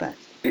finagle. But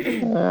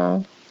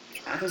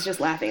I was just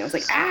laughing. I was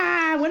like,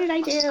 what did I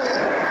do?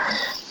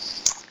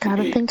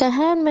 Gotta think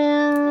ahead,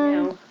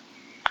 man.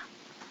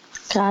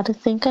 Gotta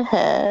think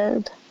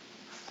ahead.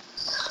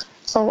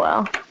 Oh,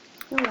 wow.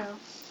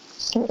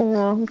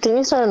 Didn't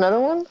you start another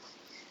one?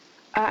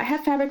 I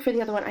have fabric for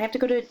the other one. I have to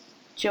go to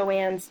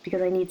Joann's because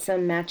I need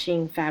some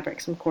matching fabric,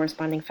 some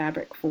corresponding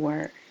fabric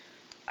for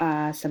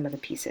some of the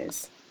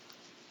pieces.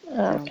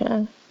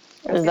 Okay.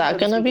 Is that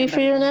going to be for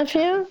your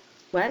nephew?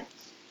 What?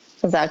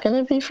 Is that going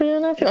to be for your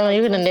nephew? Oh,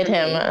 you're going to knit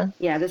him.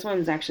 Yeah, this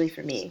one's actually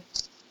for me.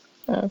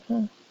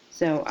 Okay.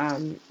 So,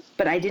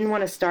 but I didn't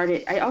want to start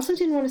it. I also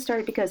didn't want to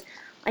start it because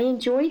I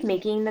enjoyed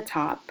making the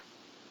top.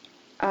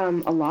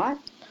 A lot,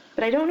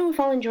 but I don't know if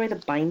I'll enjoy the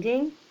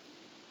binding,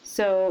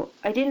 so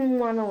I didn't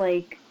want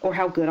to or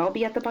how good I'll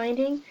be at the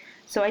binding,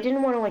 so I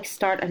didn't want to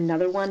start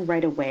another one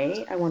right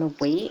away. I want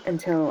to wait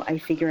until I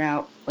figure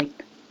out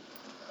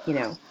you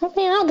know. I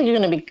mean, I don't think you're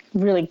going to be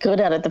really good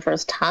at it the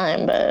first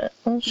time, but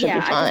it should be fine. I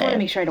just want to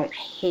make sure I don't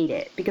hate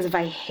it, because if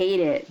I hate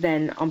it,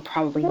 then I'm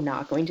probably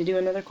not going to do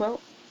another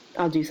quilt.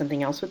 I'll do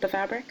something else with the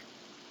fabric.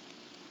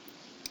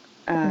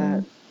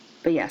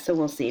 But yeah, so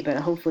we'll see, but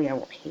hopefully I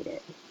won't hate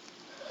it.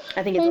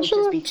 I think it'll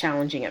just be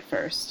challenging at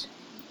first.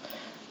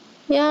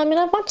 Yeah, I mean,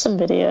 I've watched some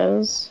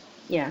videos.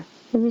 Yeah.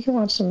 Maybe you can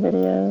watch some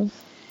videos.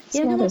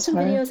 Yeah, I can watch some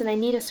videos, and I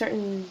need a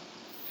certain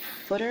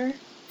foot.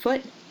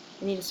 I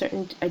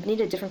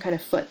need a different kind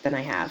of foot than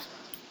I have.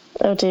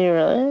 Oh, do you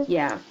really?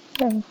 Yeah.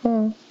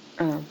 Oh,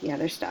 yeah,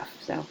 there's stuff.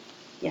 So,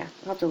 yeah,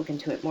 I'll have to look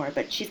into it more.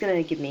 But she's going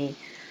to give me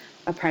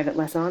a private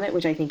lesson on it,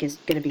 which I think is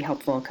going to be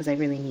helpful, because I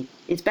really need...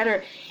 It's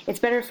better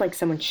if, like,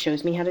 someone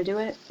shows me how to do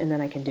it, and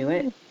then I can do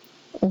it.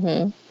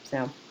 Mm-hmm.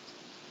 So.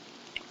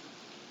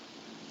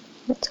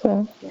 That's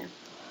cool. Yeah.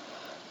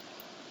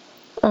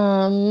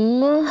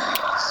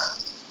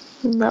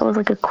 That was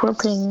like a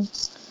quilting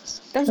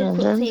That was a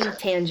quilting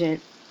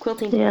tangent.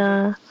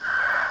 Yeah.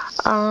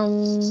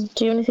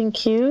 Do you have anything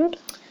queued?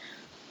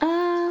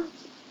 I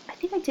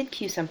think I did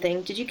queue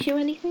something. Did you queue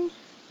anything?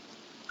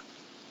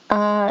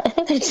 I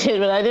think I did,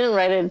 but I didn't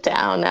write it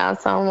down now,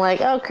 so I'm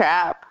like, oh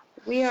crap.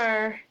 We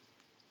are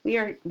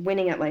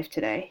winning at life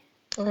today.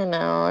 I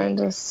know. I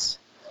was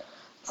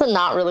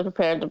not really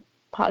prepared to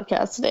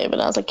podcast today, but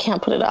I was like,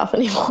 can't put it off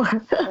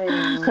anymore. I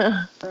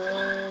know.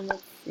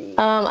 Let's see.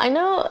 I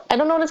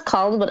don't know what it's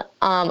called, but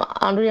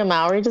Andrea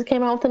Mowry just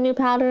came out with a new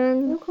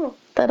pattern. Oh, cool.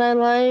 That I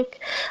like.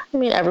 I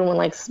mean, everyone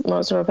likes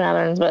most of her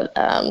patterns, but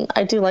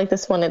I do like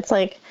this one. It's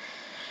like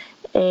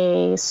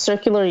a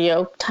circular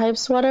yoke type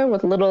sweater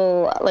with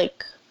little,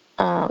 like,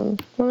 what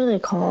are they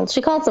called?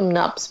 She calls them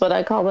nups, but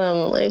I call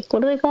them, like,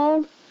 what are they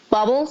called?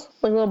 Bobbles?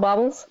 Like little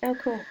bobbles? Oh,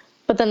 cool.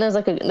 But then it's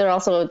like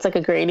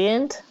a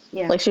gradient.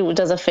 Yeah. Like she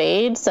does a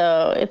fade,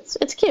 so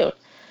it's cute.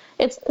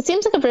 It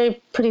seems like a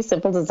very pretty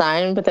simple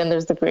design, but then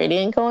there's the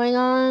gradient going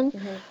on,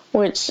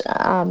 which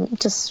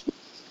just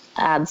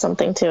adds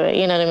something to it.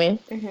 You know what I mean?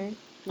 Mm-hmm.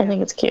 Yeah. I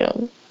think it's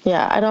cute.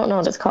 Yeah, I don't know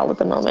what it's called at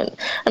the moment.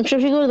 I'm sure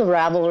if you go to the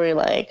Ravelry,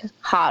 like,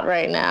 hot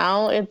right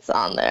now, it's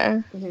on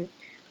there. Mm-hmm.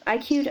 I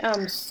queued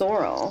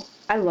Sorrel.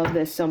 I love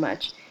this so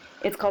much.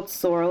 It's called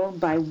Sorrel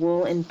by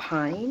Wool and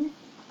Pine.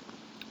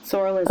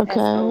 Sorrel is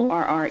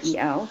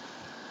Sorrel.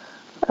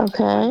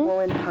 Okay. Wool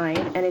and Pine,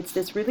 and it's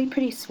this really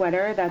pretty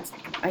sweater that's,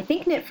 I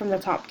think, knit from the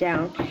top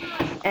down,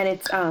 and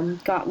it's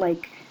got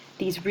like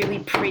these really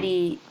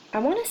pretty. I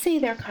want to say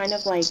they're kind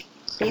of like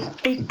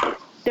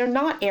they're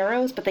not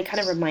arrows, but they kind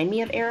of remind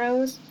me of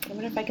arrows. I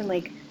wonder if I can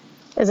like.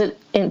 Is it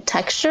in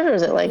texture or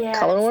is it like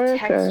color work?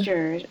 Yeah,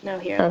 textured. No,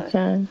 here.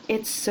 Okay. Look.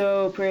 It's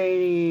so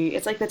pretty.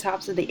 It's like the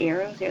tops of the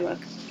arrows. Here, look.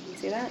 Can you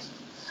see that?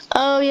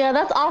 Oh yeah,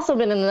 that's also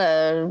been in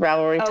the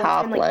Ravelry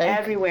top. It's been like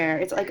everywhere.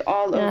 It's like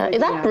all over. Is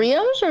that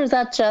brioche or is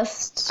that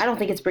just? I don't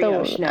think it's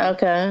brioche. No.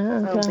 Okay.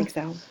 I don't think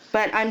so.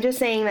 But I'm just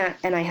saying that,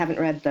 and I haven't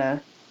read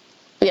the.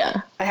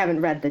 Yeah. I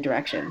haven't read the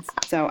directions,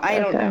 so I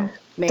don't know.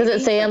 Maybe.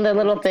 Does it say on the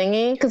little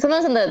thingy? Because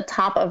sometimes in the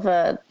top of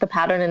the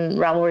pattern in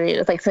Ravelry,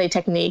 it's like, say,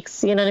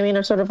 techniques, you know what I mean?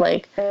 Or sort of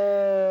like...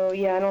 Oh,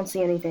 yeah, I don't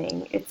see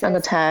anything. It says, on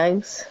the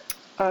tags.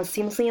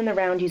 Seamlessly in the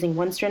round using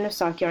one strand of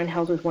sock yarn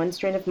held with one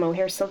strand of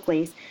mohair silk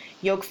lace.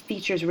 Yoke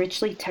features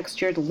richly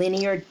textured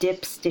linear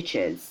dip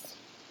stitches.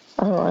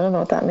 Oh, I don't know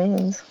what that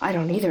means. I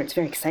don't either. It's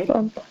very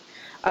exciting.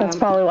 That's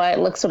probably why it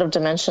looks sort of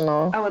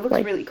dimensional. Oh, it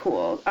looks really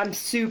cool. I'm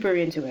super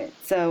into it.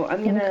 So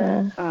I'm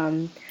gonna...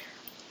 Okay.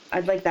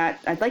 I'd like that.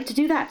 I'd like to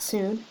do that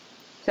soon.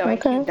 So I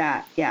queued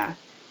that. Yeah.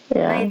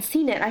 Yeah. And I had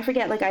seen it. I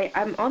forget. Like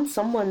I'm on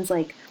someone's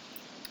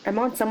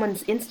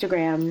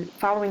Instagram,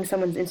 following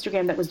someone's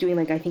Instagram that was doing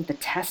like I think the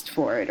test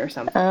for it or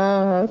something.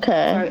 Oh,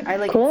 okay. So I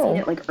like seen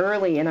it like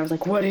early, and I was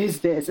like, "What is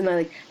this?" And I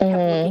like kept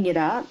looking it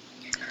up.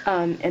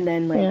 And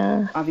then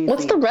like obviously.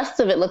 What's the rest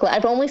of it look like?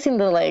 I've only seen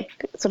the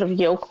like sort of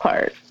yoke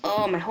part.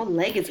 Oh, my whole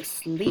leg is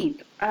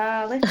asleep.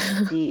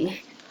 Let's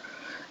see.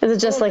 Is it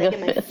just like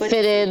a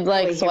fitted,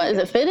 like, sweat? Is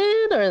it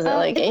fitted, or is it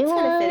like A-line? It's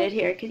kind of fitted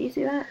here. Can you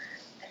see that?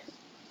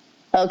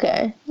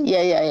 Okay.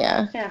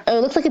 Yeah. Oh,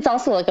 it looks like it's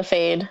also like a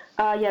fade.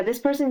 Yeah, this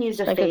person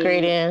used a fade. Like a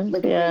gradient.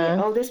 Like a gradient.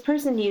 Oh, this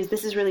person used,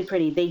 this is really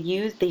pretty.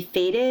 They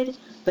faded,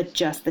 but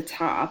just the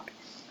top.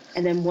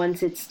 And then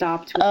once it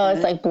stopped.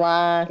 It's like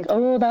black.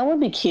 That would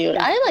be cute.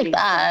 I like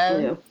that.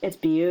 Blue. It's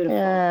beautiful.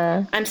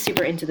 Yeah. I'm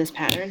super into this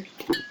pattern.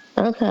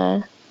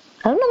 Okay.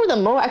 I don't know where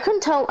the I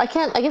couldn't tell. I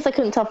guess I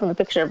couldn't tell from the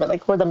picture, but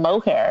like where the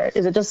mohair,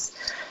 is it just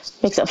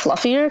makes it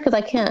fluffier? Because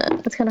I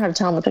can't, it's kind of hard to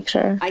tell in the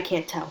picture. I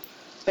can't tell.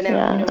 But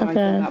now I know how I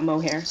feel about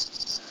mohair.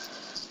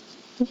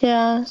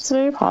 Yeah, it's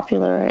very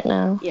popular right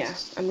now. Yeah,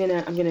 I'm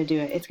gonna do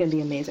it. It's gonna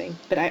be amazing.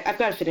 But I've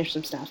got to finish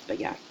some stuff,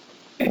 but yeah.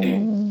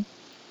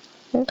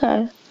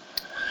 Okay.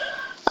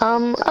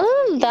 Other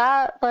than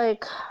that,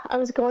 like, I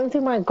was going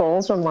through my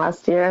goals from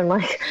last year, and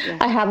like,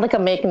 I had like a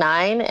make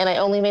 9, and I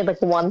only made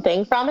like one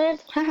thing from it.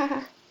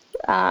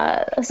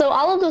 So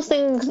all of those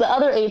things, the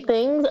other 8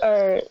 things,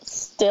 are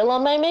still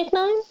on my make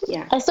 9.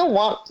 Yeah. I still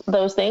want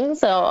those things,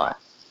 so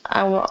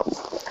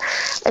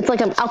it's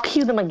like I'll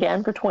queue them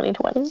again for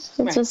 2020.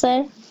 Let's just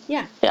say.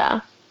 Yeah. Yeah.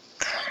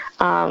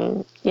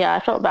 Yeah, I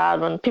felt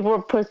bad when people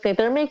were posting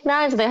their make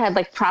nines and they had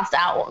like crossed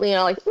out,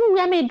 like, ooh,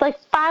 I made like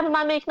 5 of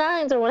my make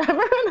nines or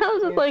whatever. And I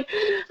was just like,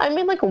 I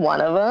made like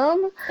one of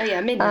them. Oh yeah,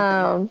 I made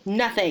nothing.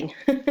 Nothing.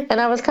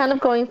 And I was kind of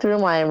going through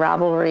my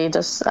Ravelry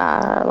just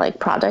like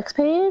projects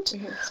page.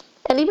 Mm-hmm.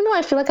 And even though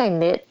I feel like I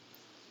knit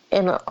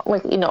in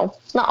like,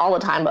 not all the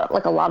time, but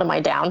like a lot of my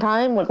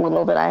downtime with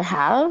little bit I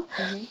have,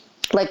 mm-hmm.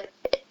 like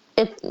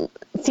it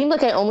seemed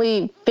like I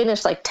only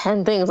finished like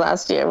 10 things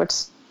last year, which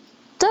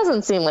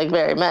doesn't seem like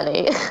very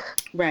many.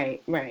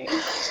 Right.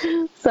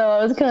 So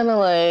I was kind of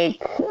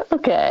like,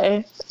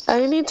 okay,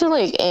 I need to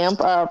like amp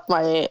up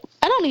I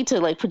don't need to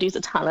like produce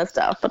a ton of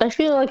stuff, but I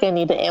feel like I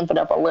need to amp it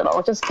up a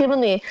little, just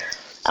given the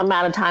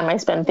amount of time I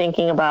spend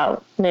thinking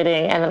about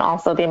knitting and then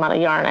also the amount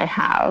of yarn I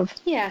have.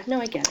 Yeah, no,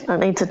 I get it. I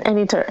need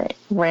to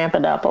ramp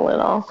it up a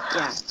little.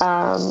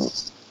 Yeah.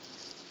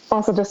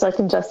 Also just so I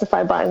can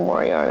justify buying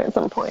more yarn at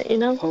some point,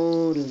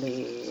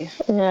 Totally.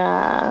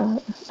 Yeah.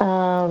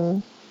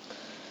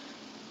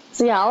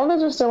 So yeah, all of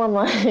those are still on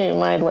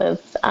my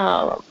list.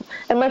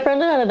 And my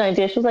friend had an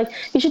idea. She was like,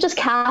 you should just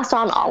cast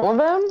on all of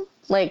them,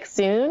 like,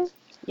 soon.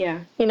 Yeah.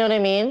 You know what I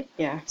mean?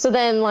 Yeah. So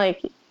then,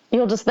 like,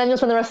 you'll spend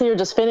the rest of the year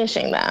just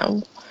finishing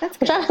them. That's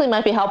good. Which actually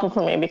might be helpful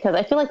for me because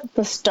I feel like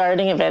the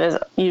starting of it is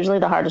usually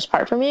the hardest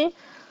part for me.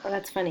 Oh,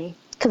 that's funny.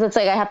 Because it's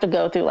like I have to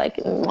go through, like,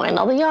 wind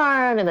all the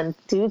yarn and then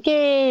do a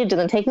gauge and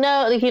then take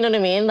note. Like, you know what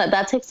I mean?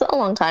 That takes a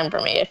long time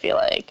for me, I feel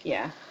like.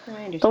 Yeah. I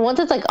understand. But once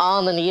it's like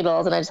on the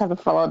needles and I just have to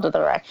follow the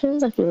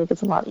directions, I feel like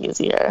it's a lot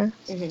easier.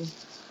 Mm-hmm.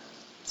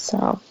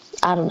 So,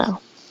 I don't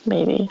know.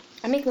 Maybe.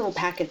 I make little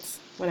packets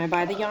when I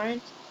buy the yarn.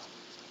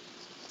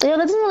 Yeah,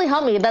 that doesn't really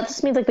help me. That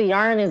just means like the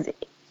yarn is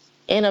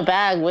in a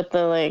bag with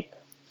the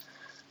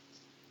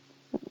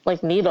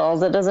like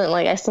needles. It doesn't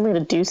like, I still need to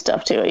do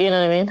stuff to it. You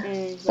know what I mean?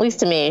 Mm-hmm. At least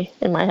to me,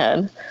 in my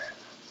head.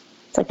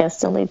 It's like I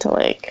still need to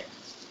like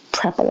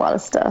prep a lot of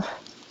stuff.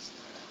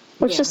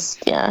 Which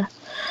just, yeah.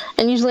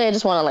 And usually I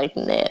just want to, like,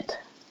 knit.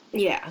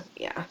 Yeah.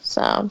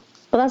 So,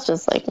 but that's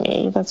just, like,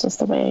 me. That's just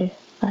the way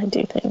I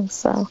do things,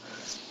 so.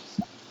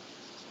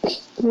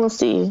 We'll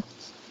see.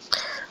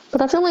 But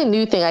that's the only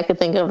new thing I could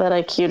think of that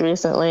I queued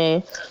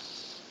recently.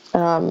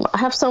 I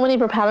have so many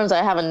patterns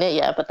I haven't knit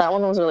yet, but that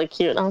one was really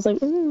cute. And I was like,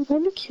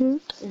 that'd be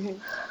cute. Mm-hmm.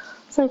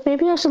 It's like,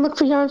 maybe I should look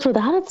for yarn for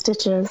that at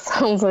Stitches.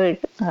 I was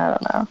like, I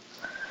don't know.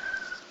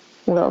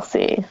 We'll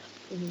see.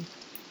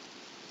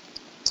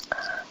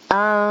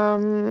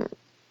 Mm-hmm.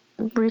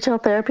 Retail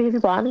therapy, have you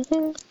bought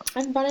anything? I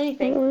haven't bought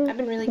anything. Mm-hmm. I've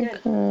been really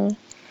good. Okay.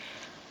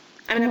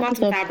 I mean, I bought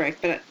some fabric,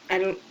 but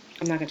I'm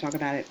not going to talk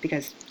about it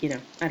because,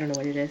 I don't know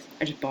what it is.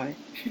 I just bought it.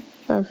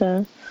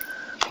 Okay.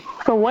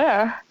 From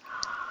where?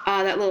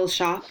 That little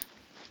shop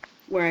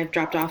where I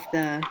dropped off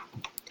the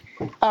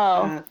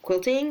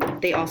quilting.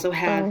 They also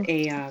have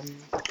a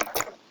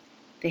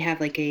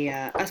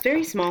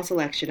very small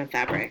selection of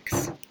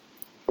fabrics.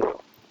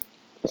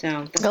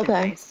 So that's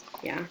nice.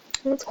 Yeah.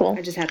 That's cool.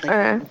 I just had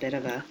a bit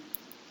of a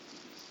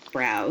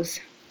browse.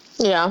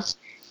 Yeah.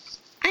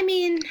 I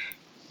mean,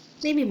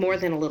 maybe more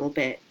than a little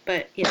bit,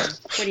 but,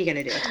 what are you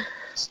going to do?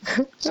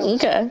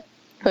 Okay.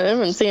 I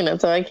haven't seen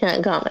it, so I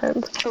can't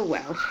comment. Oh,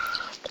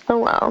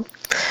 well.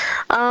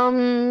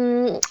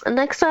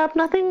 Next up,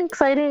 nothing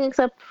exciting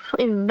except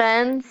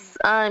events.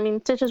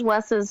 Stitches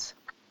West is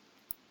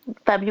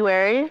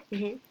February.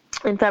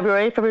 Mm-hmm. In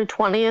February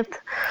 20th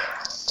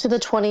to the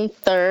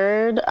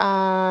 23rd.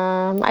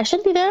 I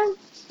should be there.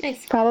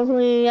 Nice.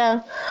 Probably,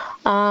 yeah.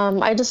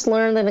 I just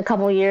learned in a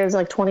couple of years,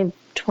 like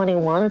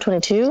 2021 or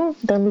 22,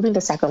 they're moving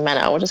to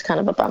Sacramento, which is kind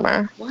of a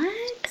bummer. What?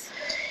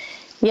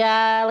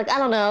 Yeah, like, I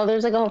don't know.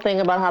 There's like a whole thing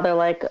about how they're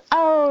like,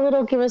 oh,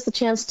 it'll give us the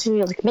chance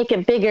to like make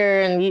it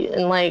bigger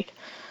and like,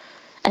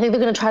 I think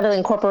they're going to try to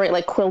incorporate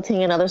like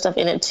quilting and other stuff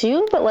in it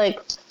too. But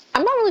like,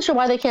 I'm not really sure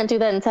why they can't do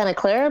that in Santa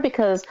Clara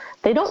because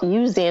they don't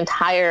use the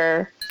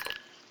entire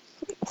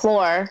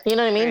floor. You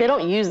know what I mean? Right. They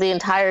don't use the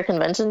entire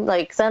convention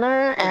like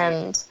center. Right.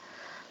 And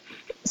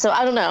so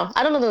I don't know.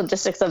 I don't know the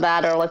logistics of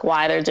that or like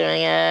why they're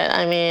doing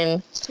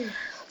it.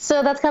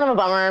 So that's kind of a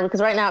bummer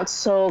because right now it's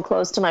so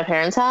close to my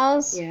parents'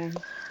 house. Yeah.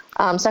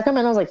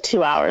 Sacramento's like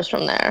 2 hours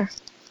from there.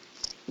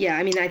 Yeah,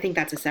 I think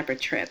that's a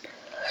separate trip.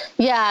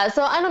 Yeah,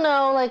 so I don't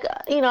know, like,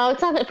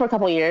 it's not for a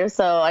couple years,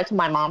 so I told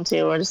my mom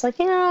too. We're just like,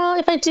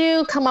 if I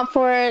do come up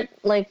for it,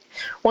 like,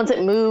 once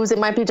it moves, it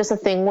might be just a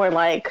thing where,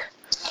 like,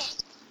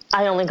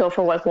 I only go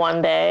for, like,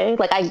 one day.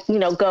 Like, I,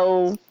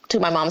 go to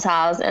my mom's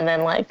house and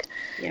then, like,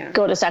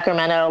 go to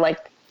Sacramento, like,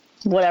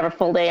 whatever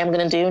full day I'm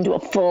going to do and do a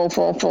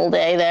full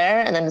day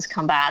there and then just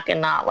come back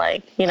and not,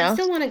 like, I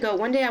still want to go.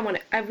 One day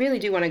I really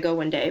do want to go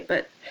one day,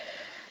 but...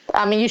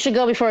 you should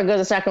go before it goes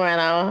to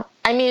Sacramento.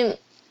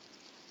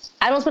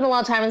 I don't spend a lot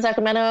of time in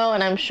Sacramento,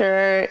 and I'm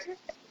sure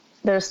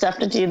there's stuff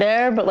to do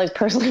there. But, like,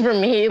 personally for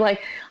me,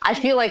 like, I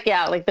feel like,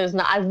 like,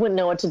 I wouldn't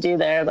know what to do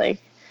there. Like,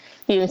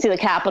 you can see the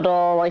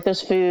Capitol, like,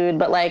 there's food,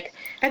 but, like...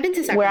 I've been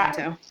to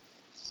Sacramento.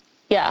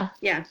 Yeah.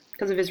 Yeah,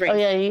 because of his race. Oh,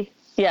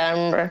 yeah, I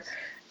remember.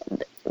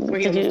 Where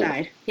he almost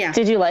died. Yeah.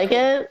 Did you like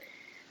it?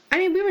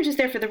 We were just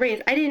there for the race.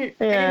 I didn't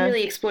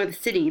really explore the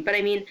city, but,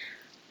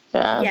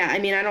 Yeah, I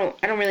mean, I don't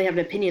really have an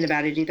opinion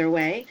about it either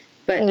way.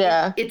 But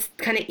Yeah. it's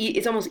kind of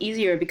it's almost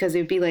easier because it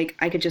would be like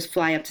I could just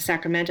fly up to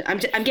Sacramento.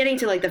 I'm getting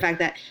to like the fact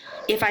that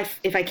if I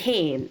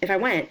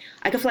went,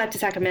 I could fly up to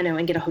Sacramento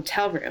and get a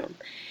hotel room,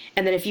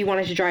 and then if you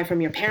wanted to drive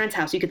from your parents'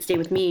 house, you could stay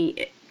with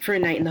me for a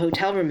night in the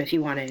hotel room if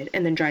you wanted,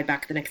 and then drive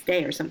back the next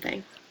day or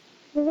something.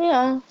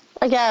 Yeah,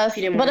 I guess.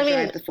 You didn't But want I to mean,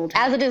 drive the full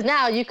time. as it is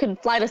now, you could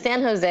fly to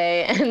San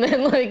Jose and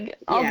then like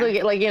also Yeah.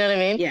 get like, you know what I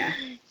mean? Yeah.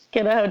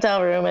 Get a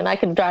hotel room, and I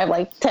could drive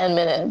like 10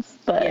 minutes.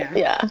 But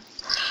yeah.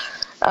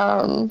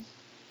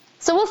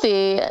 So we'll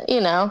see. You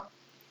know,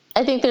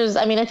 I think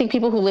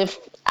people who live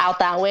out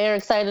that way are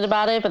excited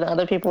about it, but then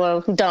other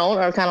people who don't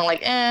are kind of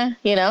like,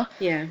 you know.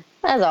 Yeah.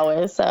 As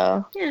always.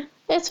 So Yeah.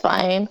 it's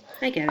fine.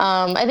 I get it.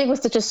 I think with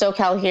Stitches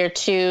SoCal here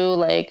too,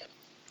 like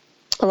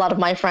a lot of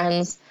my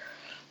friends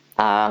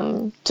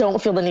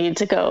don't feel the need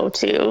to go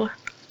to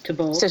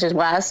both. Stitches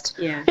West.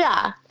 Yeah.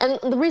 Yeah. And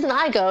the reason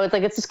I go, it's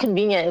like, it's just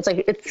convenient. It's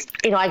like, it's,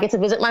 you know, I get to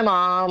visit my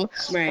mom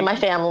and my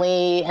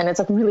family, and it's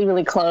like really,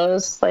 really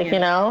close, like, you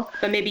know.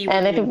 But maybe you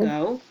wouldn't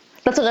go.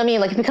 That's what I mean.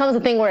 Like, it becomes a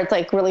thing where it's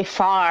like really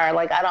far.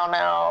 Like, I don't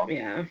know.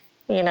 Yeah.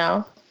 You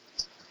know.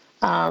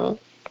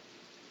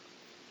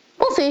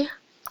 We'll see.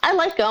 I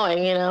like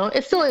going, you know.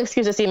 It's still an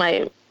excuse to see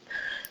my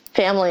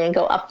family and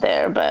go up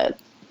there, but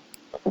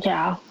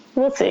yeah,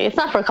 we'll see. It's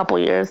not for a couple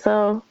years,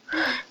 so.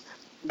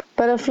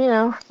 But if, you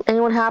know,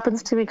 anyone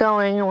happens to be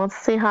going and wants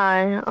to say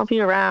hi, I'll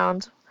be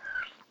around.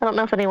 I don't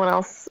know if anyone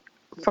else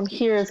from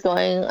here is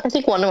going. I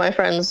think one of my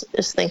friends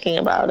is thinking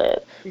about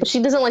it. But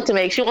she doesn't like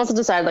to she wants to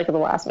decide like at the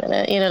last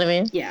minute, you know what I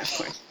mean? Yeah, of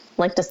course.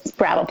 Like just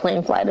grab a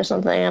plane flight or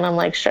something, and I'm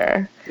like,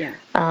 sure. Yeah.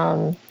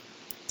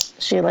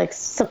 She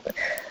likes,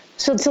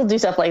 she'll do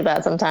stuff like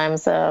that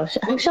sometimes, so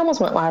I think she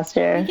almost went last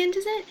year. What weekend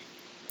is it?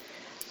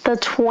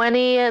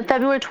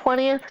 February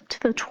 20th to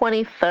the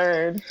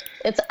 23rd.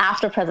 It's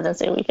after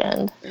President's Day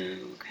weekend. Oh,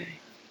 okay.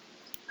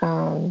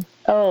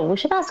 We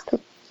should ask.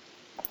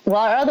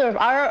 Well,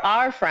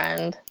 our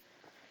friend.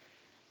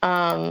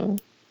 I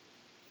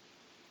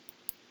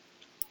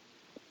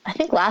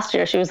think last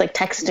year she was like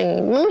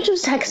texting. Remember, she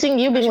was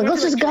texting you, being like,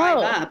 "Let's just go."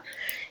 Up.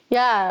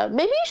 Yeah,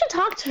 maybe you should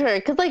talk to her,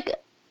 because like,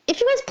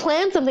 if you guys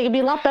plan something, it'd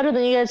be a lot better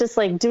than you guys just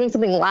like doing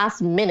something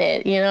last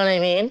minute. You know what I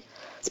mean?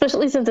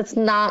 Especially since it's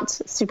not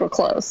super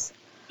close.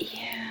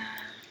 Yeah.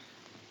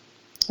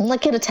 I'm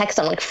like, get a text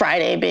on like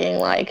Friday being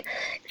like,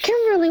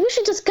 Kimberly, we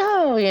should just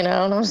go, you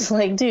know? And I was just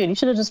like, dude, you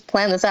should have just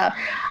planned this out.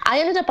 I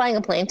ended up buying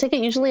a plane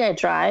ticket. Usually I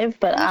drive,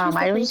 but I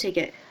bought a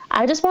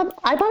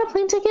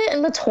plane ticket,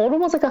 and the total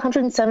was like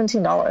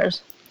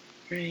 $117.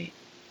 Right.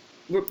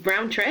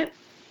 Round trip?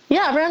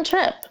 Yeah, round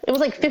trip. It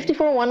was like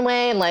 54 one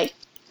way and like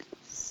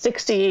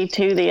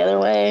 62 the other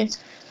way.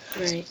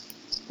 Right.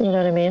 You know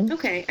what I mean?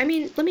 Okay. I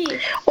mean, let me...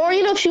 Or,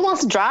 you know, if she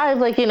wants to drive,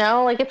 like, you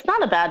know, like, it's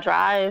not a bad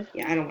drive.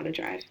 Yeah, I don't want to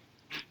drive.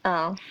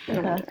 Oh, I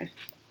don't want to drive.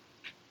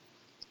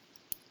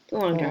 It's a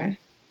long drive.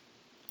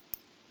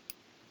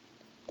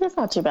 It's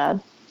not too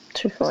bad,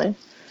 truthfully.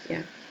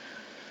 Yeah.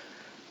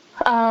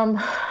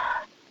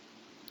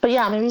 But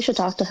yeah, maybe you should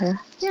talk to her.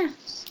 Yeah.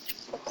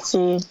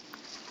 See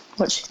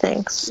what she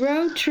thinks.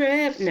 Road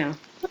trip? No.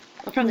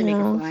 I'll probably make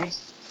her fly.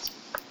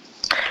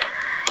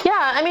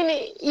 Yeah, I mean,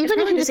 even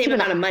if you the same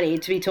amount of money,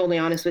 to be totally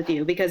honest with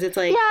you, because it's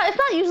like... Yeah, it's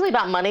not usually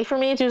about money for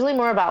me. It's usually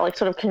more about, like,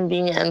 sort of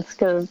convenience,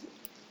 because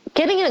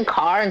getting in a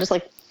car and just,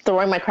 like,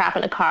 throwing my crap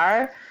in a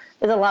car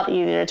is a lot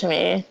easier to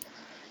me.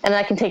 And then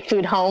I can take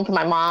food home for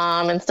my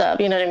mom and stuff,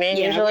 you know what I mean,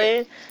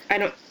 usually?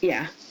 I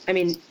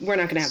mean, we're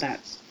not going to have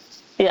that.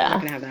 Yeah.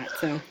 We're not going to have that,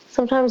 so...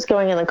 Sometimes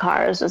going in the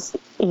car is just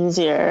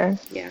easier.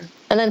 Yeah.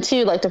 And then,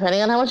 too, like,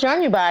 depending on how much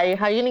yarn you buy,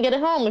 how are you going to get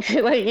it home? If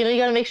you, like, you know,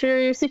 you got to make sure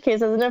your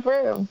suitcase has enough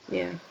room.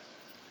 Yeah.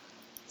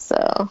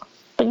 So,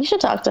 but you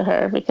should talk to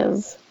her,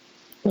 because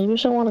maybe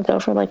she'll want to go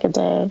for like a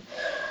day.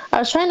 I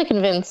was trying to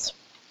convince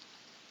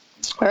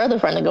her other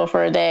friend to go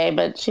for a day,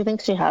 but she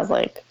thinks she has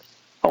like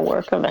a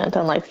work event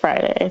on like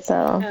Friday. So,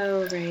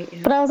 oh, right. Yeah.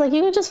 But I was like,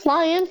 you could just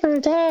fly in for a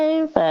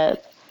day.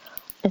 But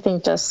I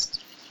think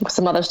just with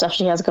some other stuff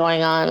she has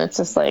going on, it's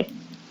just like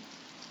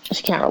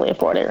she can't really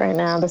afford it right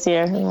now this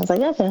year. And I was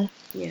like, okay,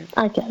 yeah,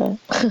 I get it.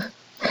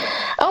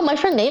 Oh, my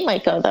friend Nate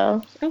might go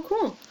though. Oh,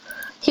 cool.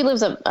 He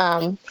lives up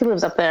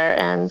there,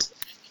 and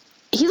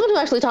he's the one who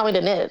actually taught me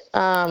to knit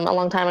a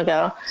long time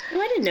ago. Oh,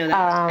 I didn't know that.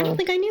 I don't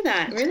think I knew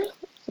that. Really?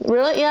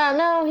 Really? Yeah,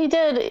 no, he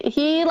did.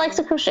 He likes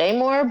to crochet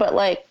more, but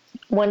like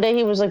one day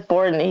he was like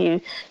bored and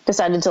he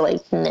decided to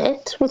like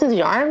knit with his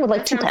yarn with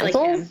like two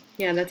pencils. Like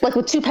yeah, that's like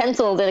with two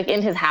pencils like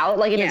in his house,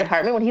 like in his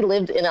apartment when he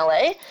lived in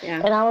LA.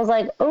 Yeah. And I was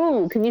like,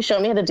 oh, can you show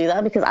me how to do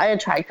that? Because I had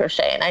tried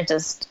crochet and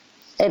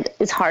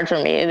it's hard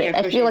for me. Yeah,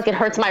 I feel like it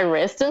hurts my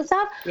wrist and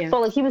stuff. Yeah.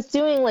 But like he was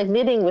doing like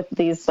knitting with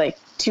these like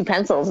two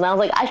pencils, and I was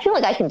like, I feel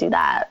like I can do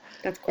that.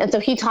 That's cool. And so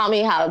he taught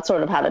me how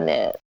to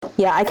knit.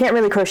 Yeah, I can't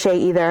really crochet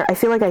either. I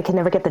feel like I can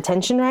never get the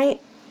tension right.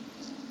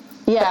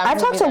 Yeah, I've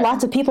talked to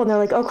lots of people, and they're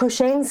like, "Oh,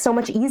 crocheting's so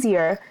much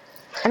easier,"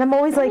 and I'm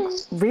always like,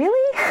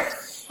 "Really?"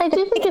 I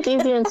do think it's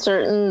easier in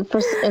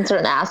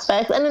certain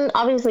aspects, and then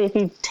obviously if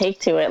you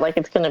take to it, like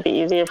it's going to be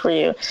easier for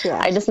you.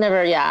 Yeah. I just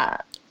never,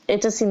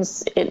 it just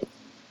seems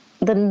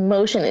the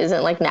motion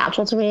isn't like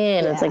natural to me,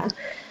 and it's Yeah. like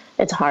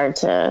it's hard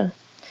to.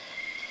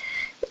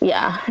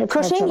 Yeah, it's hard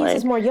Crocheting to,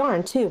 uses more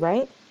yarn too,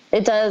 right?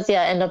 It does,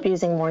 yeah, end up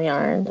using more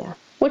yarn. Yeah.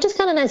 Which is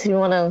kind of nice if you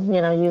want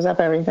to, use up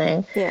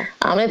everything. Yeah.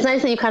 It's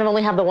nice that you kind of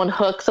only have the one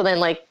hook, so then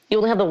like you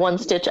only have the one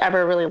stitch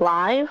ever really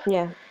live.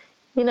 Yeah.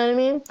 You know what I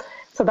mean?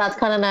 So that's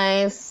kind of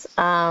nice.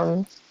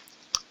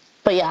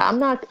 But yeah, I'm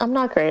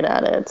not great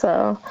at it.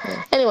 So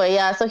anyway,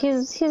 yeah. So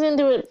he's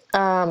into it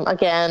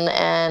again,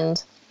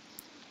 and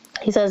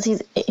he says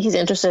he's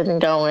interested in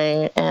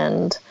going,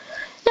 and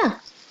yeah.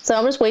 So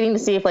I'm just waiting to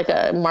see if like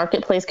a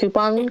marketplace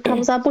coupon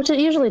comes up, which it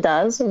usually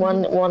does.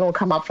 One will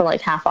come up for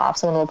like half off.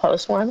 Someone will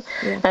post one.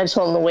 Yeah. And I just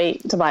told him to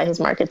wait to buy his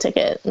market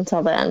ticket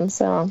until then.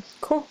 So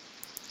cool.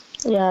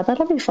 Yeah,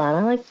 that'll be fun.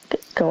 I like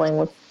going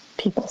with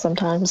people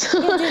sometimes.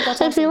 Yeah, dude, that's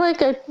awesome. I feel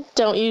like I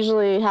don't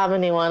usually have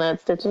anyone at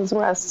Stitches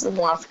West in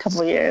the last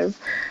couple of years.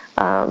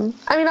 I'll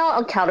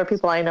encounter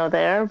people I know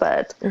there,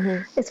 but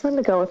it's fun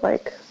to go with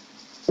like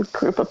a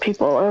group of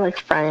people or like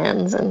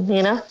friends, and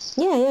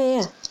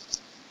Yeah.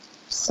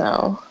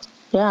 So,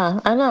 yeah,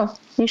 I don't know.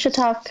 You should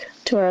talk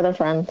to our other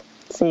friend,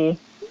 see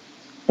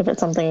if it's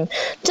something.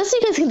 Just so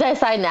you guys can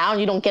decide now, and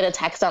you don't get a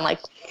text on like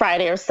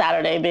Friday or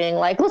Saturday being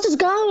like, "Let's just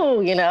go,"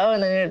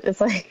 and then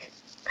it's like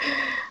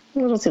a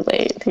little too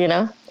late,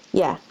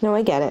 Yeah, no,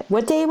 I get it.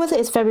 What day was it?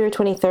 It's February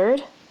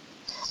 23rd?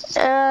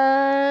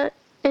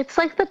 It's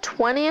like the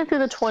 20th through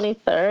the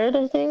 23rd,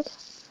 I think.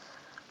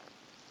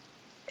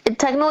 It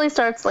technically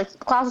starts, like,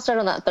 classes start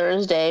on that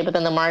Thursday, but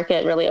then the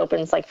market really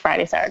opens like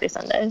Friday, Saturday,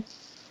 Sunday.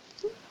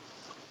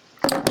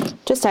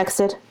 Just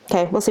texted.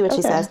 Okay, we'll see what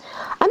she says.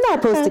 I'm not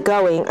opposed to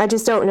going. I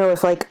just don't know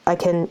if, like, I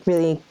can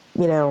really,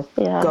 go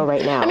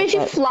right now. I mean, if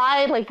you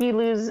fly, like, you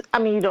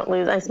don't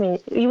lose. I mean,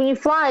 when you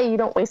fly, you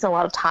don't waste a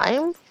lot of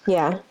time.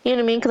 Yeah. You know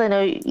what I mean? Because I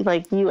know,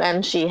 like, you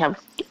and she have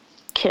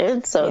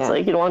kids, so it's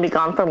like you don't want to be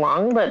gone for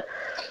long. But,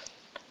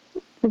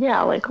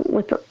 yeah, like,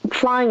 with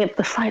flying,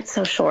 the flight's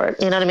so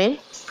short. You know what I mean?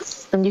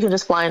 And you can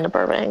just fly into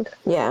Burbank.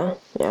 Yeah.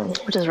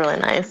 Which is really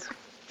nice,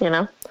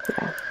 Yeah.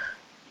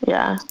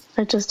 Yeah,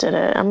 I just did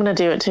it. I'm going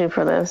to do it, too,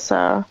 for this.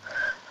 I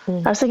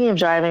was thinking of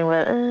driving,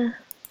 but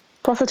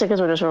plus the tickets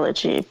were just really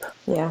cheap.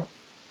 Yeah.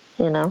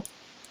 Yeah.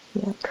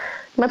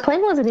 My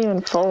plane wasn't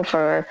even full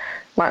for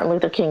Martin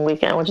Luther King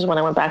weekend, which is when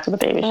I went back to the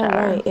baby shower.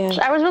 Right, yeah.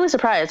 I was really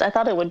surprised. I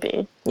thought it would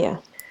be. Yeah.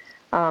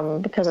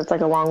 Because it's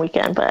like a long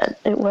weekend, but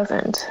it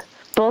wasn't.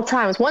 Both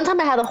times. One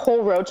time I had the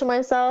whole row to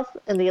myself,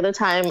 and the other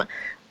time,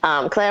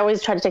 because I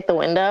always try to take the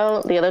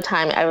window, the other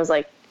time I was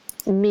like,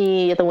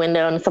 me at the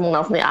window and someone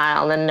else in the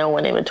aisle, and then no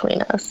one in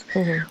between us,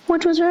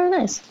 which was very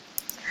nice.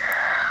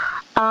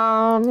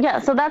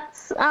 So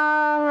that's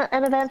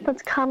an event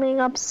that's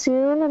coming up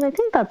soon, and I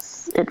think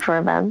that's it for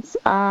events.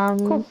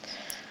 Cool.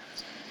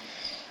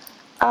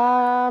 You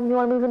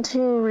want to move into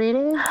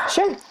reading?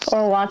 Sure.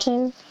 Or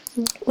watching?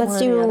 Let's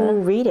do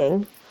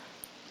reading.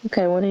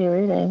 Okay, what are you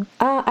reading?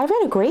 I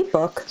read a great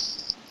book.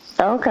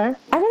 Oh, okay.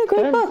 I read a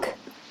great book.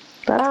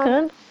 That's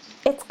good.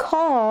 It's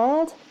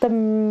called The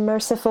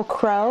Merciful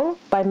Crow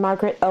by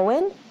Margaret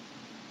Owen.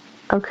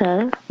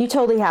 Okay. You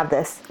totally have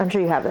this. I'm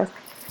sure you have this.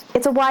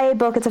 It's a YA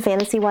book. It's a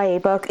fantasy YA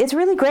book. It's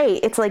really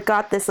great. It's like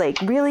got this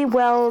like really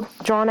well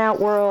drawn out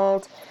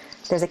world.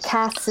 There's a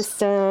caste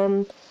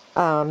system.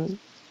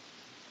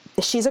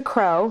 She's a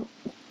crow.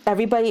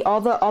 Everybody,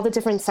 all the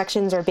different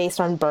sections are based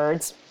on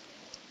birds.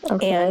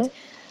 Okay. And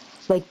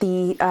like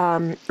the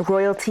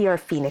royalty are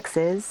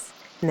phoenixes,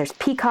 and there's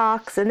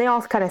peacocks, and they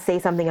all kind of say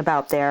something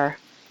about their,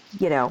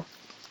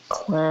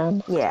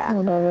 clan. Yeah.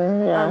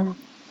 Whatever. Yeah.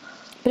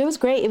 But it was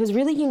great. It was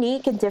really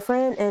unique and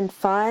different and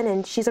fun.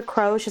 And she's a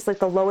crow. She's like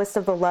the lowest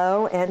of the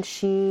low. And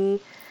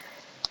she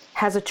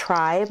has a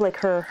tribe, like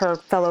her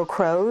fellow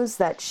crows,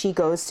 that she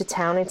goes to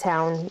town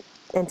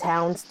and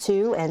towns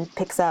to and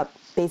picks up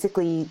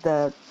basically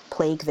the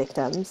plague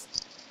victims.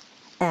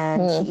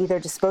 And she either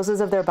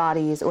disposes of their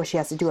bodies or she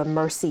has to do a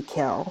mercy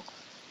kill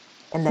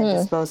and then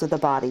dispose of the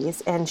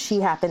bodies. And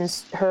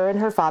her and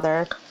her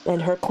father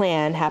and her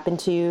clan happen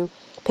to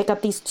pick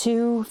up these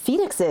two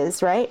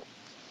phoenixes, right?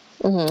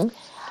 Mm-hmm.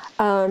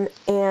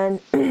 And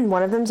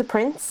one of them's a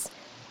prince,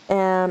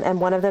 and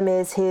one of them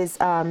is his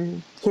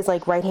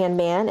like right-hand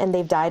man, and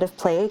they've died of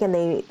plague, and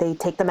they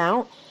take them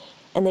out,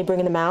 and they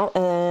bring them out,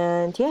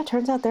 and yeah, it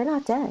turns out they're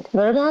not dead.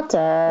 They're not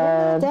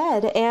dead. They're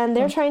not dead, and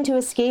they're trying to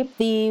escape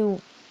the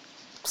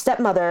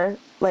stepmother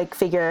like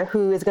figure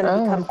who is going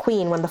to become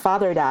queen when the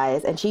father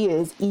dies, and she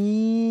is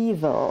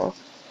evil.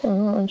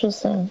 Oh,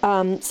 interesting.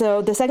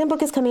 So the second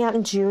book is coming out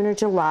in June or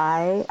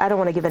July. I don't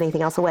want to give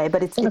anything else away,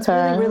 but it's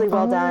really, really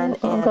well done,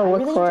 and I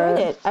really enjoyed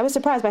it. I was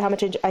surprised by how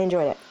much I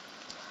enjoyed it.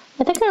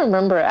 I think I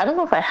remember it. I don't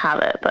know if I have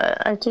it,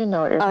 but I do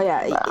know what you're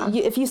talking about.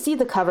 If you see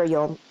the cover,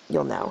 you'll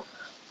know.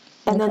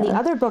 And then the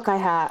other book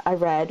I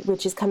read,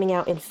 which is coming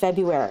out in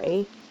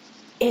February,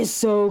 is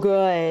so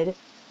good.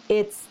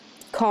 It's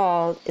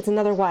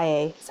another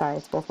YA. Sorry,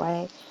 it's both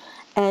YA.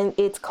 And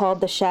it's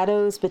called The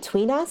Shadows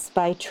Between Us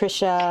by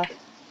Trisha.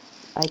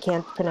 I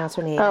can't pronounce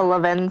her name. Oh,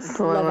 Levens.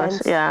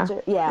 Yeah.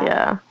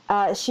 Yeah.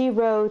 She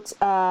wrote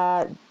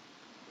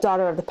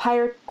daughter of the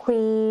pirate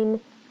king,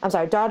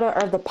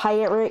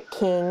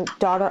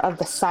 daughter of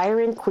the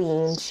siren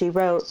queen. She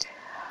wrote,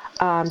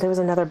 there was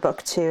another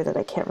book too that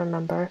I can't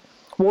remember,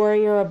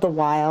 Warrior of the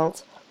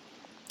Wild.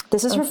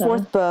 This is her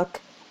fourth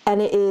book,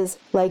 and it is,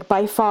 like,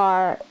 by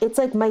far, it's,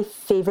 like, my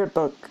favorite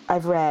book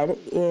I've read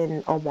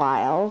in a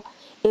while.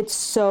 It's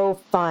so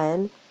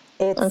fun.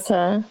 It's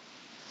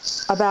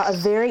about a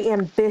very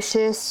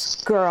ambitious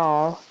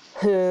girl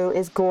who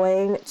is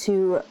going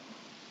to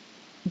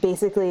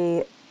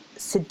basically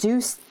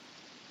seduce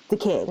the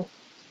king.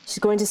 She's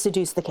going to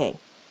seduce the king.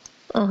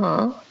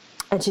 And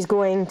she's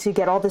going to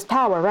get all this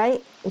power,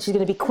 right? And she's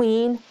going to be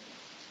queen,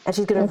 and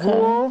she's going to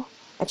rule,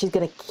 and she's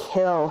going to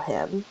kill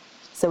him.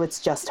 So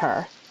it's just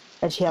her,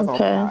 and she has all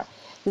the power.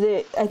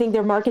 I think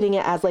they're marketing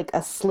it as, like, a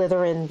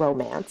Slytherin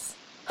romance.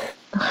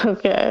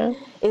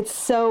 It's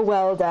so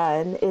well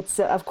done. It's,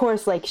 of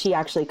course, like, she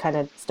actually kind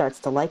of starts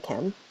to like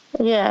him.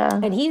 Yeah.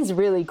 And he's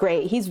really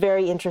great. He's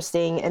very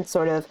interesting and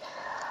sort of,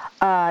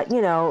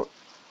 you know,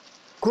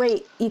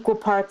 great equal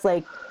parts,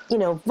 like, you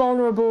know,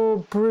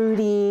 vulnerable,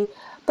 broody,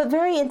 but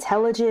very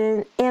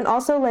intelligent. And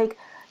also, like,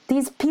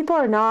 these people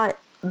are not,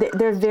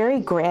 they're very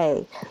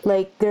gray.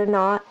 Like, they're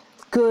not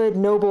good,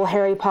 noble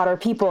Harry Potter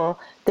people.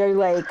 They're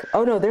like,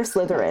 oh no, they're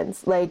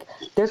Slytherins. Like,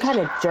 they're kind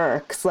of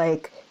jerks.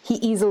 Like, he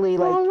easily,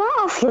 like... Well, not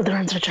all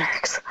Slytherins are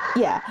jerks.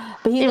 Yeah.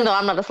 But even though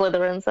I'm not a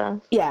Slytherin,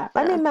 so... Yeah.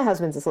 I mean, my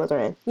husband's a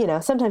Slytherin. You know,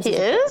 sometimes he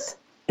is?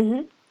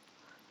 Mm-hmm.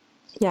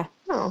 Yeah.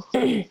 Oh.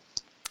 Weren't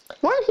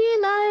he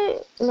and I...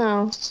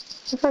 No.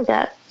 I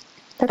forget.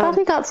 I thought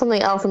he got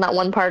something else in that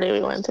one party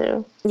we went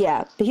to.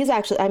 Yeah. But he's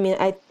actually... I mean,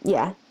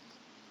 Yeah.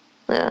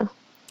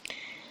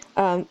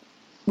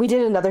 We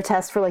did another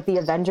test for, like, the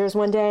Avengers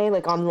one day,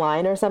 like,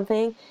 online or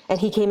something, and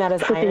he came out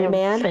as Iron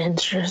Man.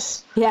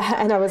 Avengers. Yeah,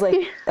 and I was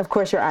like, of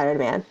course you're Iron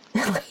Man.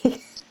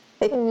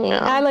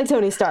 I like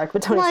Tony Stark,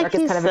 but Tony Stark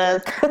is kind of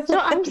a jerk.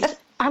 No,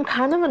 I'm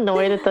kind of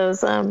annoyed at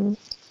those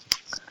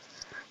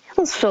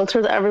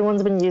filters that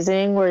everyone's been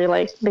using where,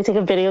 like, they take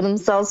a video of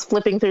themselves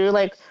flipping through,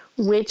 like,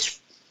 which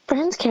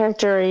Friends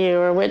character are you,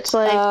 or which,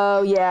 like...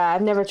 Oh, yeah,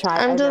 I've never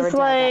tried. I'm just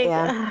like...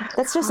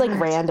 That's just, like,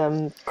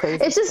 random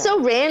crazy It's just stuff.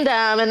 so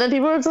random, and then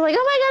people are just like,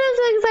 oh my god, I'm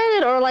so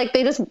excited, or, like,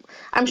 they just...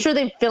 I'm sure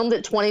they filmed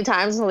it 20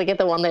 times until they get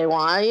the one they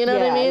want, you know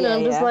what I mean? And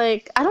I'm just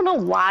like, I don't know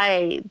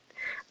why.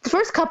 The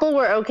first couple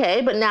were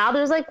okay, but now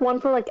there's, like, one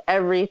for, like,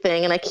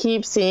 everything, and I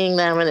keep seeing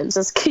them, and it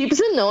just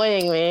keeps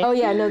annoying me. Oh,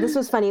 yeah, no, this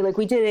was funny. Like,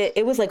 we did it...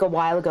 It was, like, a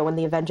while ago when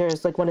the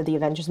Avengers... Like, one of the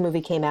Avengers movie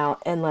came out,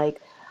 and,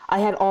 like, I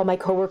had all my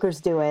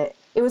coworkers do it.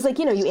 It was like,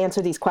 you know, you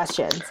answer these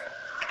questions.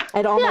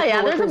 And all my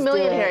coworkers there's a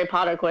million do it. Harry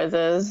Potter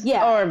quizzes.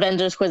 Yeah. Or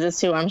Avengers quizzes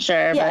too, I'm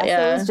sure. Yeah, but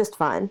so it was just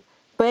fun.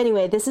 But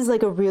anyway, this is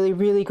like a really,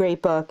 really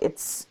great book.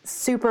 It's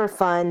super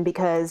fun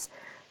because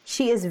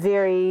she is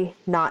very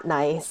not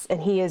nice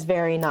and he is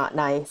very not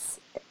nice.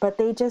 But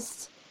they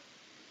just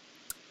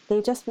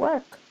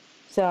work.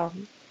 So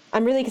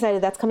I'm really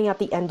excited. That's coming out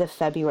the end of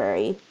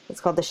February. It's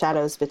called The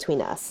Shadows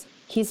Between Us.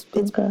 It's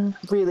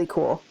really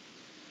cool.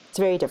 It's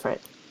very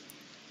different.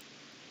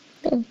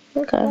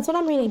 Okay. That's what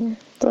I'm reading.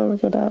 So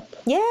look it up.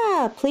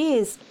 Yeah,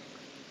 please.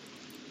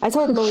 I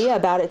told Malia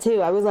about it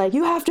too. I was like,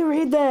 you have to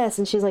read this.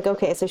 And she's like,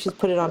 okay. So she's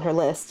put it on her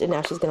list. And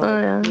now she's going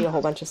to read a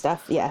whole bunch of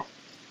stuff. Yeah.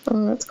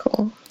 Oh, that's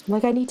cool. I'm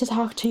like, I need to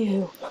talk to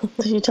you.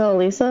 Did you tell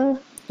Lisa?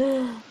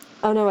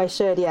 Oh, no, I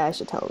should. Yeah, I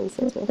should tell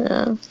Lisa too.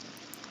 Yeah.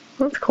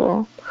 That's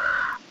cool.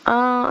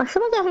 I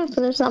feel like I haven't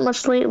finished that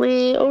much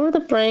lately. Over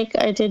the break,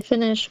 I did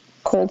finish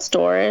Cold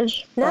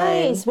Storage.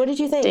 Nice. What did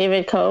you think?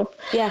 David Cope.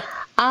 Yeah.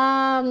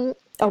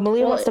 Oh,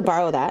 Malia wants to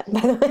borrow that, by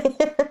the way.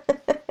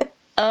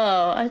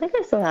 Oh, I think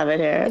I still have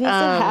it here. If you still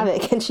have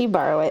it, can she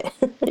borrow it?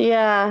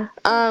 Yeah.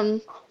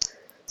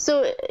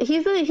 So he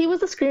was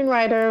the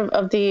screenwriter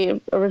of the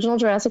original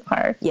Jurassic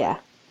Park. Yeah.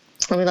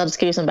 I mean, I'll just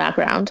give you some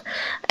background.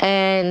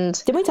 And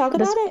did we talk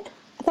about it?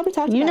 I thought we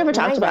talked about it. You never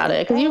talked about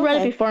it, because you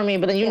read it before me,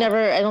 but then you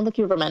never, I don't think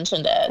you ever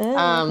mentioned it.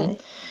 Oh, okay.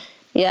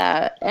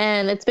 Yeah,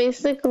 and it's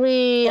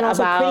basically and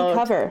also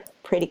about...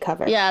 Pretty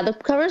cover. Yeah, the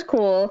cover's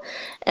cool,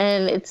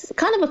 and it's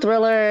kind of a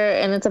thriller,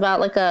 and it's about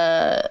like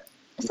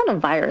it's not a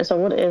virus, or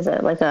what is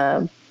it? Like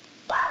I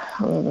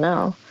don't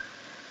know.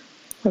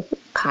 Like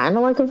kind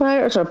of like a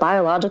virus or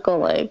biological,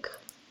 like...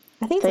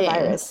 I think it's a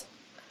virus.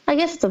 I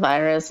guess it's a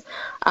virus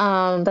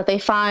that they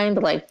find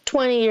like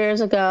 20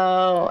 years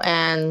ago,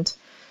 and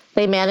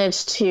they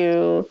managed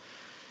to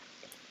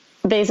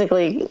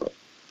basically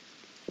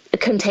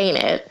contain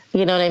it,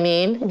 you know what I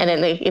mean? Mm-hmm.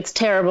 And it's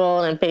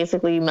terrible, and it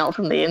basically melts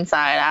from the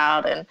inside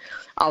out and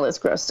all this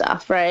gross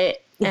stuff, right?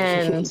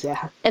 And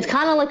it's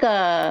kind of like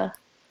a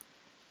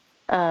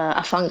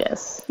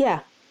fungus. Yeah.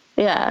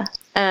 Yeah.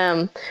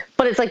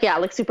 But it's like,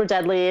 like super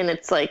deadly, and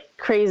it's like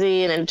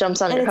crazy, and it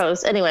jumps on your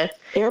host. Anyway,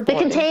 airborne.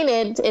 They contain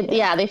it.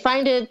 They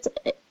find it.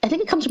 I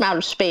think it comes from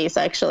outer space,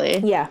 actually.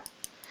 Yeah.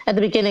 At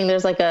the beginning,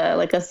 there's like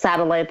a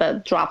satellite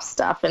that drops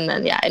stuff, and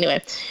then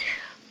anyway,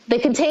 they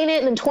contain it,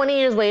 and then 20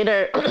 years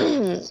later,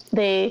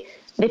 they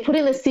put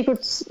in this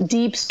secret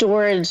deep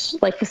storage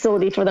like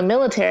facility for the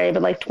military.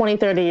 But like 20,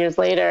 30 years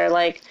later,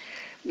 like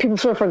people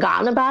sort of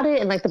forgotten about it,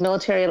 and like the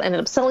military ended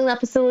up selling that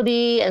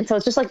facility, and so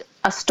it's just like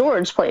a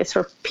storage place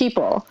for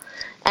people,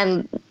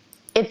 and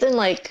it's in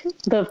like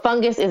the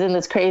fungus is in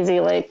this crazy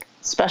like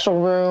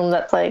special room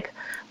that's like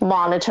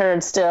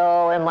monitored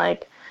still and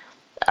like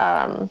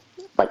under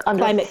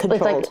climate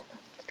controlled. It's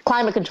like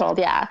climate controlled,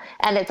 yeah,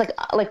 and it's like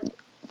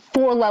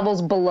 4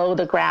 levels below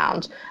the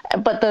ground,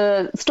 but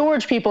the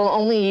storage people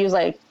only use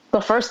like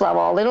the first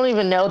level. They don't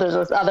even know there's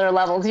those other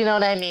levels, you know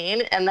what I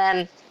mean? And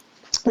then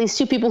these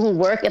 2 people who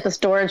work at the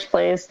storage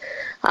place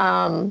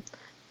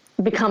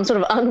become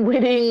sort of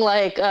unwitting,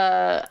 like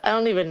I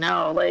don't even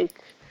know,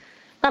 like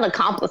not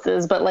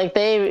accomplices, but like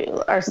they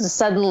are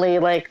suddenly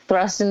like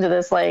thrust into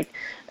this like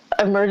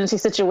emergency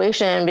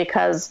situation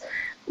because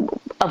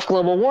of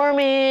global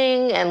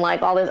warming and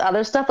like all this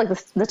other stuff. Like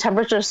the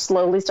temperature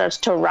slowly starts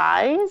to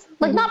rise,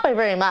 like not by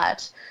very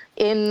much,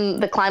 in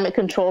the climate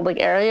controlled like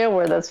area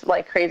where this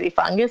like crazy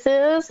fungus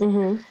is.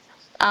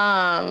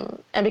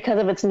 And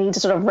because of its need to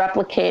sort of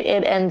replicate,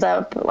 it ends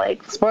up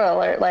like, spoiler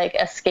alert, like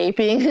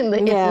escaping in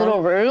its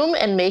little room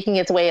and making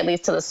its way at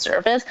least to the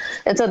surface.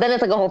 And so then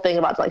it's like a whole thing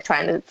about like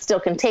trying to still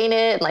contain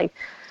it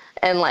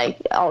and like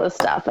all this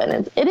stuff.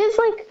 And it is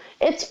like,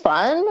 it's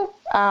fun.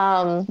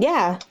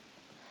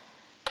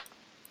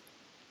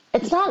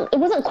 It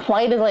wasn't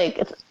quite as like,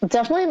 it's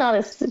definitely not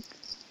as,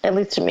 at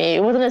least to me,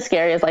 it wasn't as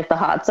scary as like the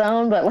Hot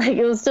Zone, but like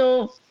it was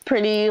still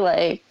pretty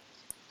like,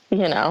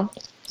 you know.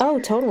 Oh,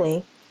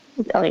 totally.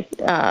 Like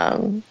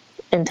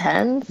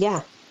intense.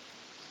 Yeah.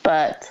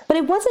 But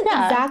it wasn't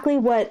exactly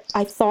what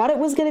I thought it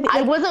was going to be.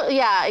 I wasn't,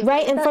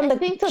 right? And from I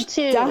think so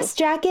too. Dust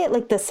Jacket,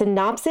 like the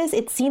synopsis,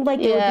 it seemed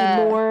like it would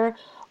be more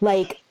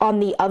like on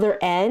the other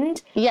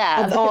end.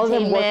 Yeah, of all of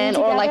them working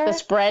together. Or like the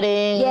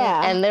spreading.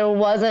 Yeah. And there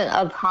wasn't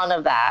a ton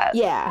of that.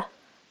 Yeah.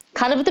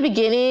 Kind of at the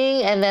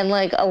beginning and then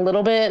like a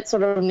little bit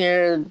sort of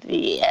near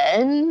the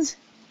end.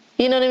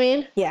 You know what I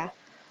mean? Yeah.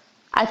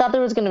 I thought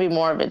there was going to be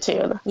more of it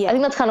too. Yeah. I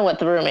think that's kind of what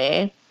threw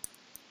me.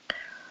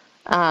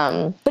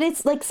 But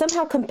it's like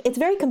somehow it's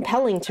very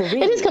compelling to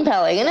read. It is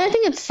compelling, and I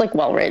think it's like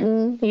well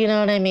written. You know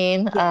what I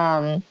mean?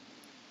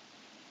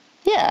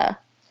 Yeah.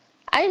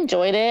 I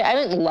enjoyed it. I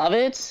didn't love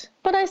it,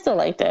 but I still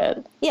liked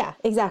it. Yeah,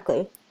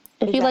 exactly.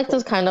 If you like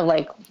those kind of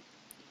like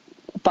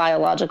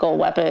biological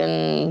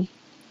weapon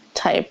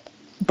type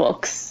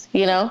books,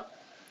 you know,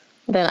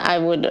 then I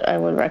would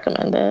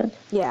recommend it.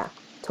 Yeah,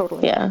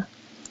 totally. Yeah.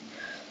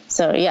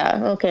 So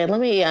yeah, okay.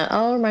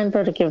 I'll remind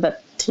her to give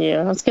that to you.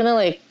 I was gonna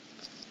like.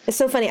 It's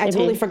so funny. I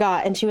totally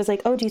forgot. And she was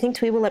like, "Oh, do you think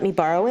Twee will let me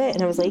borrow it?"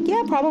 And I was like,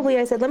 "Yeah, probably."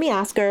 I said, "Let me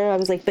ask her." I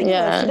was like, "But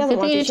yeah, if she doesn't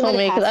want to." You told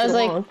me because I was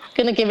like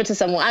gonna give it to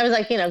someone. I was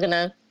like,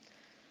 gonna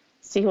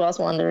see who else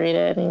wanted to read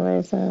it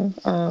anyway. So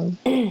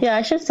yeah,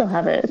 I should still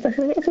have it.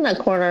 It's in that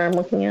corner I'm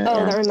looking at.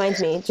 Oh, that reminds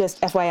me.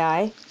 Just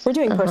FYI, we're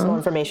doing personal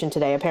information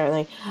today.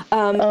 Apparently,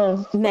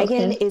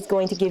 Megan is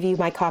going to give you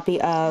my copy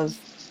of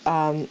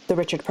the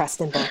Richard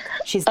Preston book.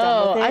 She's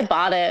done with it. I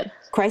bought it.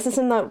 Crisis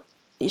in the.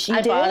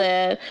 I bought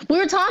it. We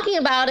were talking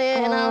about it,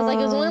 and I was like,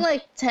 it was only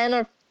like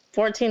 $10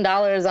 or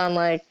 $14 on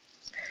like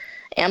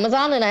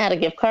Amazon, and I had a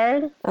gift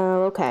card.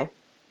 Oh, okay.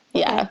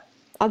 Yeah.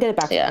 I'll get it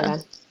back from you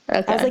then.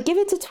 Okay. I was like, give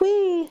it to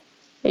Twee.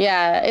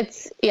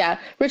 Yeah,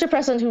 Richard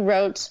Preston, who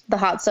wrote The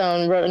Hot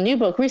Zone, wrote a new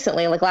book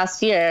recently, like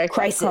last year.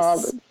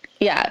 Crisis.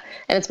 And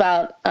it's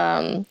about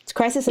it's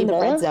Crisis in the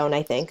Red Zone,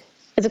 I think.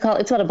 It's about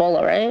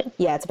Ebola, right?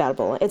 Yeah, it's about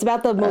Ebola. It's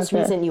about the most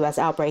recent U.S.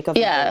 outbreak of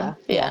Ebola.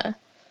 Yeah.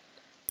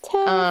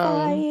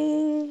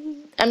 Terrifying.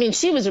 I mean,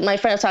 my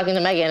friend was talking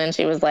to Megan, and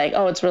she was like,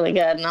 "Oh, it's really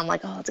good," and I'm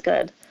like, "Oh, it's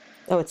good."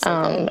 Oh, it's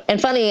so good.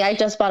 And funny, I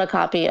just bought a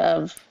copy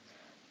of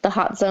The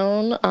Hot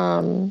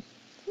Zone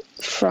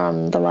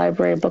from the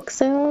library book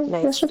sale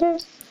yesterday.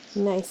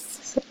 Nice.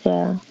 So,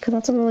 yeah, because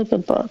that's a really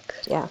good book.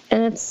 Yeah.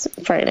 And it's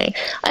frightening.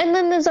 And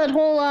then there's that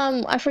whole,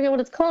 I forget what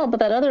it's called, but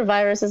that other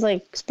virus is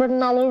like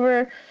spreading all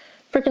over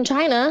freaking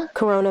China.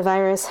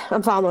 Coronavirus.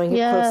 I'm following it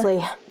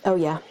closely. Oh,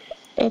 yeah.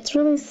 It's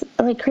really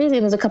like crazy.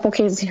 And there's a couple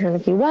cases here in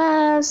the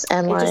U.S.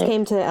 and it just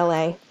came to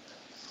L.A.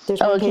 There's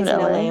one case in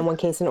L.A. and one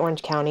case in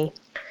Orange County.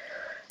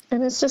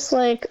 And it's just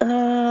like,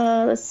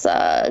 this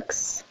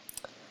sucks.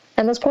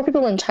 And those poor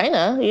people in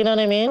China, you know what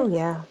I mean? Oh,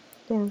 yeah.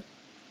 Yeah.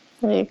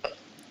 Like,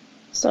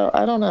 so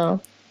I don't know.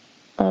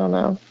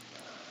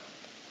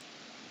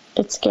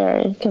 It's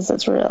scary because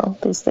it's real,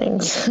 these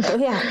things. Oh,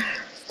 yeah.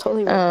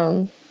 Totally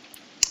real.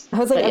 I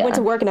was like, I went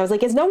to work and I was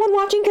like, is no one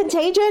watching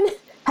Contagion?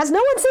 Has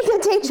no one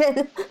seen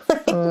Contagion?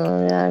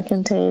 Oh, yeah,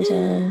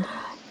 Contagion.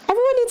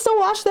 Everyone needs to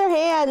wash their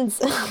hands.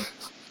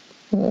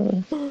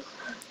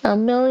 A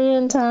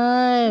million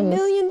times. A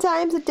million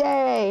times a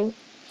day.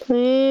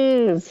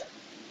 Please.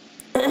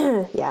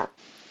 Yeah.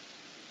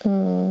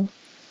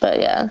 But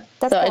yeah.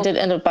 That's cool. cool. I did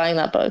end up buying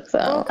that book,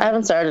 so I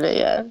haven't started it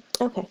yet.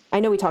 Okay. I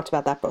know we talked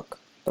about that book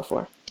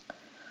before.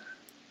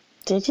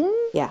 Did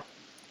you? Yeah.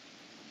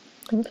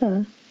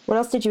 Okay. What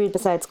else did you read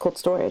besides Cold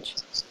Storage?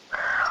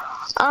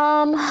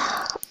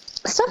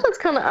 Stuff that's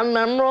kind of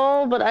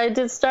unmemorable, but I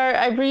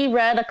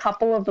reread a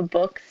couple of the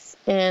books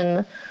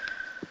in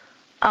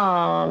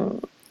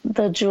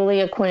the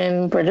Julia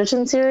Quinn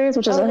Bridgerton series,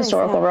 which is a nice,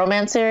 historical yeah.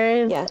 romance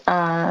series. Yeah.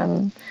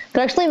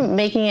 They're actually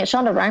making it.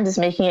 Shonda Rhimes is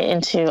making it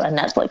into a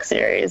Netflix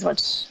series,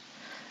 which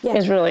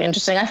is really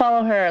interesting. I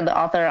follow her, the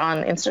author,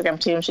 on Instagram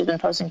too, and she's been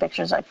posting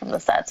pictures like from the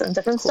sets and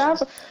different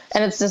stuff.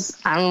 And it's just,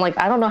 I'm like,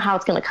 I don't know how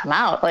it's going to come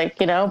out, like,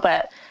 you know,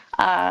 but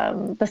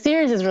the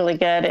series is really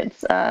good.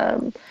 It's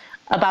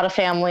about a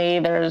family.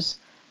 There's,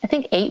 I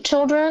think, 8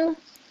 children.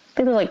 I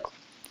think there's like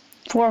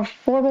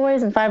four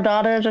boys and 5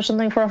 daughters or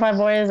something, 4 or 5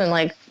 boys. And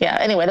like, yeah,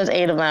 anyway, there's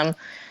 8 of them.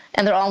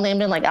 And they're all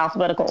named in like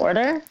alphabetical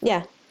order.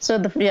 Yeah. So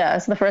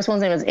the first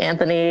one's name is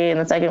Anthony, and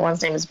the second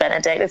one's name is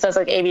Benedict. It says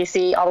like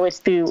ABC all the way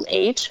through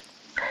H.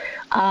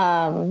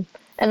 And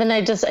then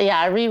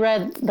I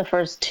reread the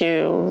first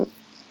 2,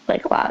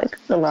 like in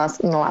the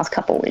last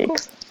couple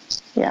weeks.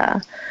 Cool. Yeah.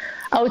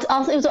 Oh,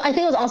 I think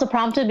it was also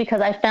prompted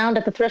because I found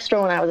at the thrift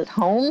store when I was at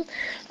home,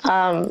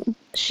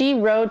 she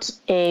wrote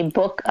a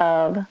book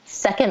of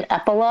second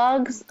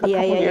epilogues a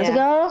couple years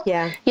ago.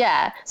 Yeah.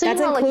 Yeah. So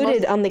that's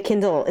included on the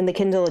Kindle, in the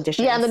Kindle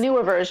edition. Yeah, in the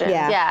newer version.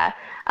 Yeah.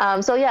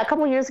 A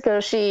couple years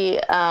ago, she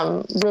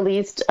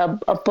released a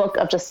book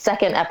of just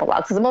second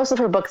epilogues. Because most of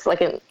her books,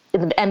 like in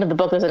the end of the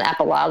book, there's an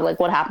epilogue, like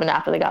what happened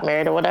after they got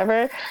married or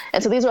whatever.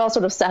 And so these are all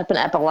sort of second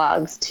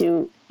epilogues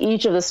to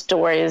each of the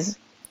stories.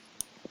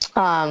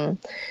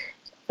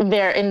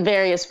 They're in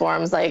various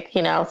forms, like,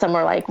 you know, some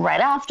are like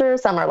right after,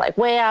 some are like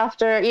way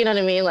after, you know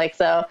what I mean? Like,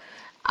 so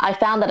I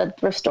found that at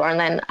the thrift store, and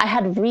then I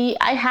had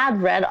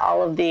read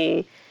all of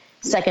the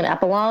second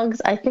epilogues.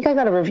 I think I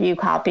got a review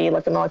copy,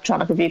 like an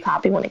electronic review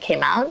copy when it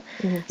came out.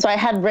 Mm-hmm. So I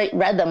had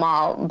read them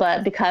all,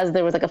 but because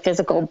there was like a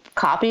physical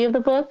copy of the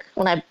book,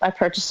 when I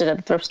purchased it at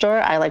the thrift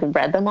store, I like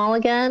read them all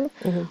again,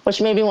 which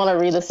made me want to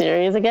read the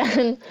series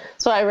again.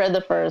 So I read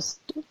the first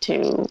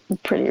 2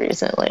 pretty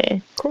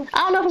recently. Cool. I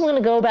don't know if I'm going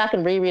to go back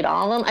and reread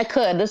all of them. I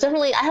could.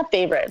 I have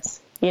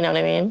favorites. You know what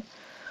I mean?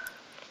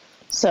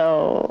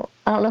 So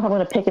I don't know if I'm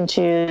going to pick and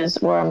choose,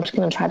 or I'm just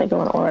going to try to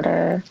go in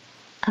order.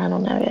 I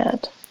don't know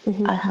yet.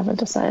 I haven't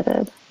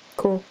decided.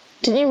 Cool.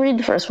 Didn't you read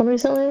the first one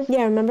recently?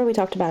 Yeah, remember we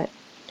talked about it.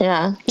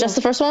 Yeah. Just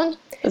the first one?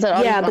 Is that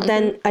all? Yeah, but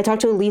then I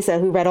talked to Elisa,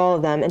 who read all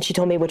of them, and she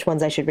told me which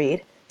ones I should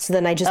read. So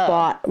then I just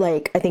bought,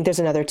 like, I think there's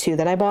another 2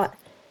 that I bought.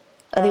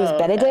 I think it was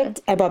Benedict.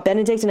 Okay. I bought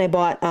Benedict, and I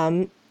bought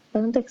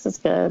Benedict's is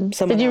good.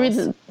 Did you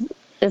read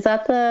is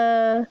that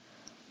the...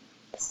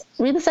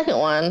 Read the second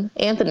one.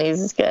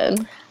 Anthony's is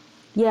good.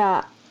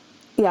 Yeah.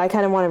 Yeah, I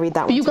kind of want to read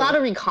that one, you got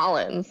to read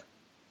Collins.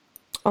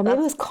 Oh, maybe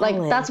it was Colin.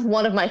 Like, that's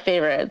one of my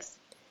favorites.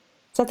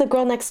 Is that the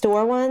girl next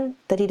door one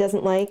that he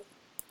doesn't like?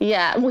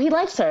 Yeah, well, he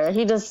likes her.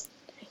 He just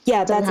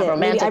that's it.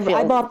 Maybe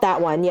I bought that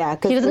one. Yeah,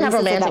 he doesn't have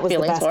romantic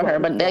feelings for her,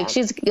 but like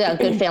she's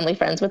good family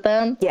friends with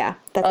them. Yeah,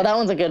 that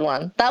one's a good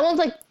one. That one's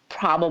like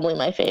probably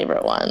my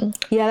favorite one.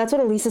 Yeah, that's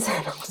what Elisa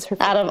said.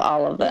 Out of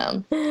all of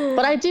them,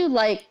 but I do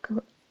like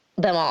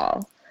them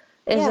all.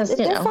 It's just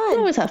fun. We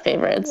always have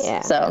favorites.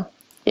 Yeah. So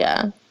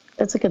yeah,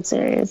 it's a good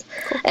series.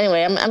 Cool.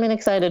 Anyway, I'm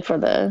excited for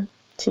the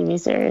TV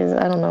series.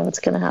 I don't know what's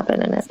going to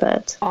happen in it,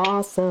 but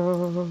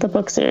awesome. The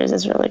book series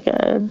is really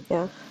good.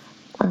 Yeah.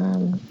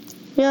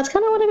 That's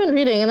kind of what I've been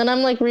reading, and then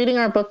I'm like reading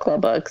our book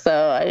club book,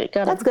 so I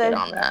gotta get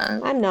on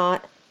that. I'm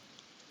not.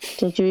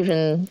 Did you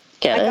even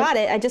get it? I got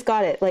it. I just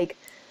got it like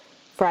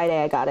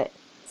Friday. I got it,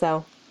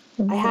 so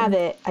I have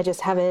it. I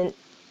just haven't.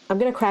 I'm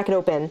gonna crack it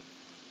open.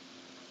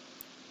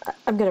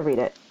 I'm gonna read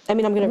it. I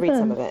mean, I'm gonna read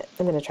some of it.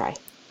 I'm gonna try.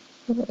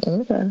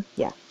 Okay.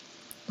 Yeah.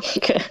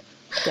 Okay.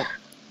 Yeah.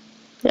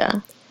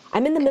 Yeah.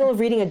 I'm in the middle of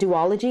reading a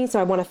duology, so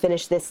I want to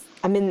finish this.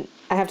 I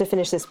have to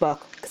finish this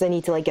book because I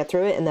need to like get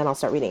through it, and then I'll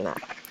start reading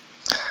that.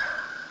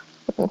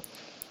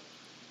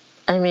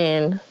 I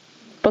mean,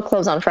 book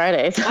club's on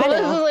Friday. So I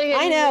know.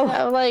 I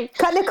know. Like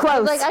cutting it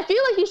close. Like I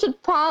feel like you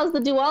should pause the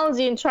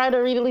duology and try to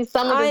read at least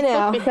some of this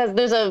book because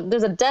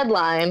there's a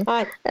deadline.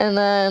 And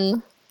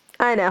then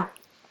I know.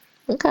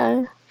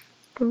 Okay.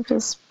 I'm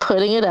just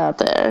putting it out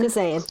there. Just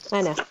saying.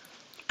 I know.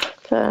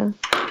 Okay.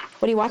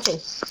 What are you watching?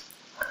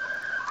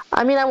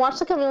 I mean, I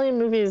watched like a million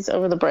movies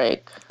over the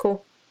break.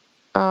 Cool.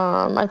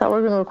 I thought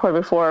we were going to record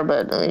before,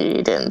 but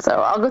we didn't. So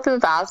I'll go through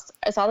them fast.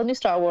 I saw the new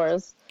Star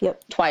Wars.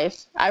 Yep.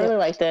 Twice. I really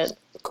liked it.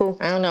 Cool.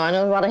 I don't know. I know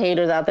there's a lot of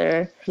haters out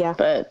there. Yeah.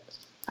 But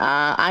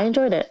I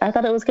enjoyed it. I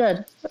thought it was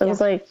good. It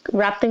was like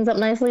wrapped things up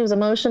nicely. It was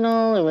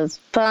emotional. It was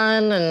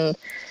fun. And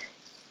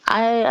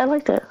I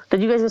liked it.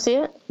 Did you guys go see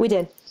it? We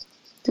did.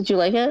 Did you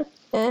like it?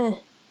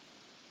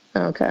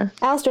 Okay.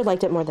 Alistair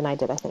liked it more than I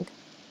did, I think.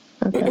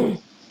 Okay.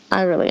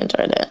 I really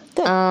enjoyed it.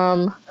 Good.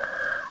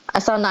 I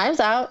saw Knives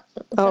Out.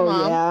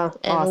 Yeah.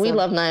 And awesome. we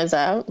love Knives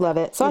Out. Love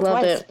it. Saw it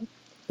twice. It.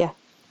 Yeah.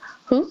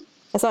 Who?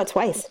 I saw it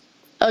twice.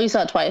 Oh, you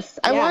saw it twice.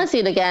 I want to see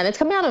it again. It's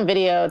coming out on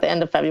video at the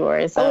end of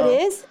February. So. Oh,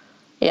 it is?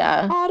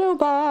 Yeah. Auto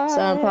buy.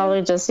 So I'll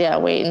probably just,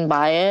 wait and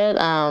buy it.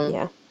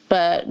 Yeah.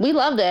 But we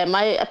loved it.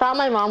 I thought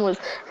my mom it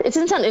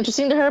didn't sound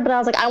interesting to her, but I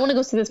was like, I want to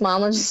go see this,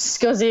 Mom. Let's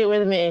just go see it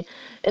with me.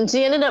 And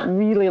she ended up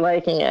really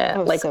liking it,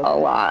 a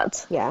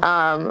lot.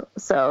 Yeah.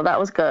 So that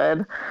was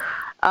good.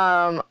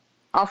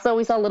 Also,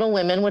 we saw Little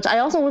Women, which I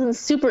also wasn't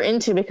super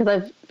into because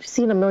I've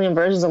seen a million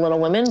versions of Little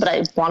Women, but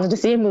I wanted to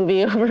see a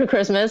movie over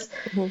Christmas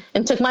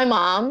and took my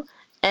mom,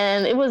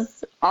 and it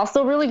was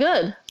also really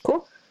good.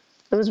 Cool.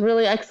 It was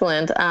really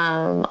excellent.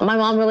 My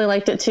mom really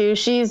liked it too.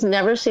 She's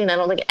never seen, I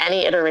don't think,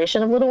 any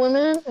iteration of Little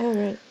Women. All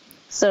right.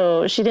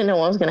 So she didn't know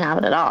what was going to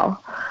happen at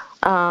all.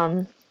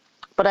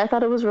 But I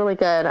thought it was really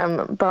good.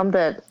 I'm bummed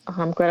that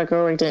Greta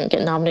Gerwig didn't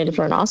get nominated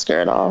for an Oscar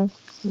at all.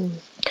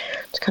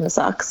 Which kind of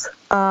sucks.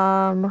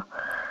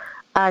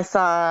 I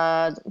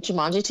saw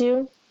Jumanji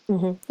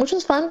 2, which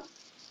was fun.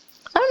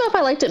 I don't know if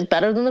I liked it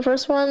better than the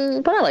first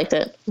one, but I liked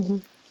it.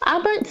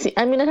 I'd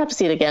have to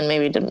see it again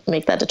maybe to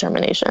make that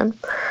determination.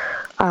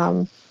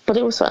 But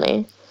it was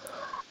funny.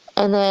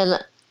 And then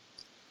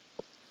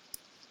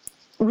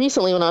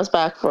recently when I was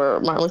back for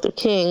Martin Luther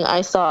King,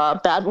 I saw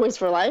Bad Boys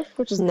for Life,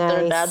 which is the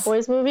third Bad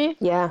Boys movie.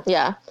 Yeah.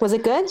 Yeah. Was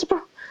it good?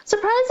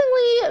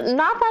 Surprisingly,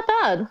 not that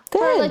bad.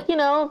 Good.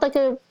 For like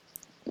a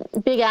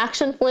big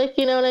action flick,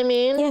 you know what I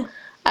mean? Yeah.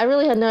 I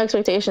really had no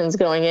expectations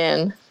going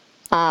in.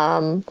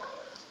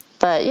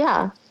 But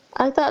yeah,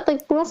 I thought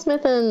like Will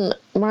Smith and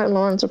Martin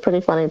Lawrence are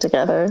pretty funny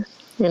together,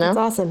 you know? That's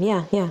awesome.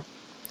 Yeah, yeah.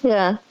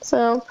 Yeah,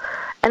 so,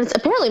 and it's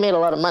apparently made a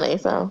lot of money,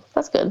 so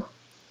that's good.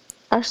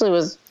 I actually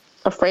was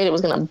afraid it was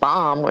going to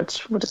bomb,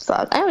 which would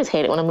suck. I always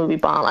hate it when a movie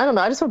bombs. I don't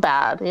know, I just feel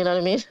bad, you know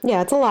what I mean?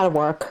 Yeah, it's a lot of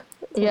work.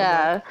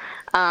 Yeah,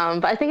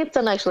 but I think it's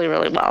done actually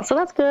really well, so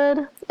that's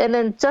good. And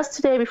then just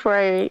today before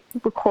I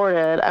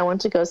recorded, I went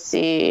to go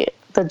see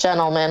The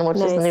Gentleman, which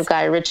is the new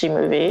Guy Ritchie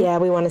movie. Yeah,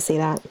 we want to see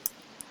that.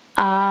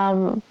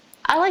 I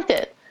liked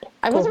it.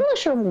 I wasn't really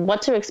sure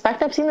what to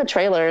expect. I've seen the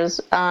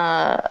trailers,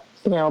 a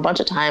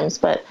bunch of times,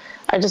 but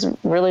I just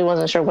really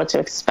wasn't sure what to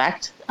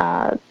expect.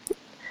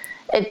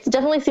 It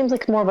definitely seems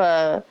like more of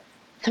a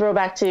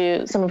throwback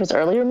to some of his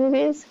earlier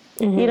movies.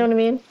 You know what I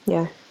mean?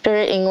 Yeah.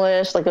 Very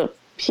English, like a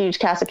huge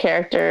cast of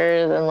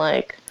characters and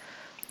like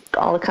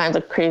all the kinds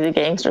of crazy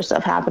gangster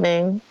stuff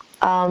happening.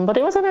 But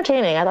it was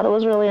entertaining. I thought it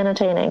was really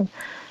entertaining.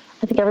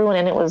 I think everyone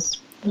in it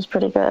was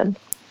pretty good.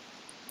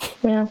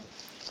 Yeah.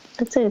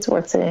 I'd say it's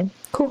worth seeing.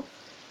 Cool.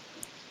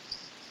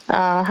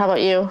 How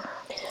about you?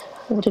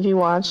 What have you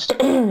watched?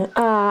 I'm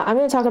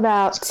going to talk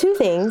about two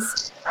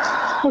things.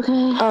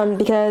 Okay.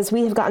 Because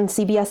we have gotten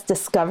CBS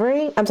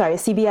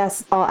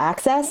All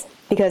Access,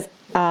 because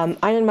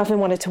Iron Muffin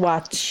wanted to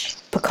watch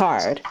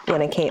Picard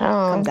when it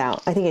comes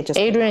out. I think it just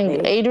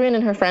Adrian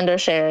and her friend are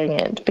sharing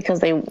it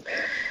because I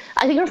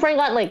think her friend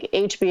got like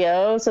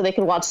HBO so they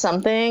could watch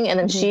something, and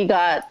then she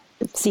got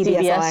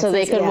CBS so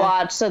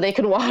they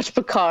could watch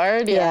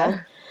Picard.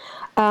 Yeah.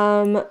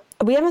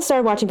 We haven't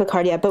started watching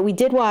Picard yet, but we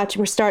did watch.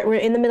 We're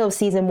in the middle of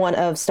season 1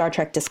 of Star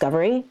Trek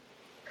Discovery.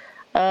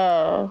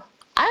 Oh,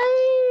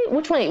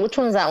 which one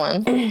is that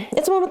one?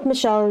 It's the one with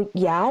Michelle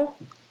Yeoh.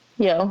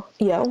 Yo,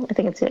 I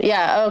think it's it.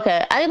 Yeah,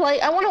 okay. I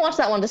want to watch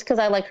that one just because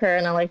I like her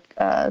and I like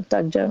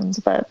Doug Jones.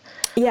 But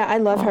yeah, I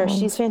love her.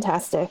 She's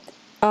fantastic.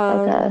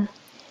 Okay.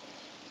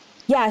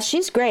 Yeah,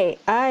 she's great.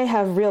 I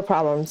have real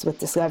problems with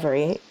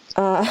Discovery.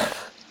 I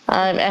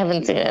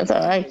haven't seen it, so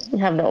I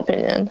have no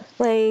opinion.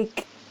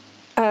 Like,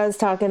 I was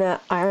talking to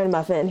Iron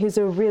Muffin, who's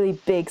a really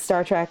big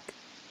Star Trek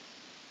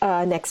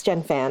Next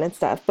Gen fan and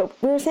stuff, but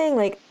we were saying,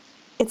 like,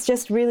 it's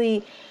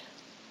really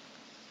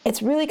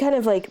kind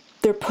of like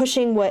they're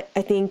pushing what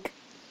I think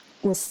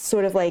was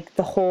sort of like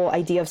the whole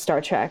idea of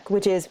Star Trek,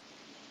 which is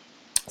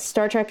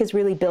Star Trek is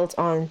really built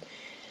on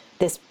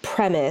this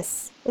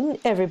premise, and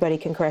everybody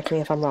can correct me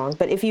if I'm wrong,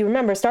 but if you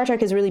remember, Star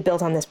Trek is really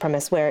built on this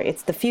premise where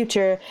it's the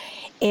future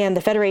and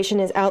the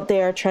Federation is out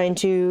there trying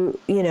to,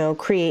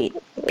 create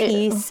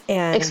peace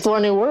and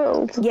explore new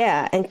worlds.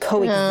 Yeah, and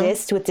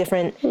coexist with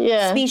different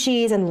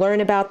species and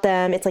learn about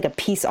them. It's like a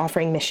peace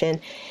offering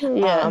mission.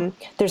 Yeah.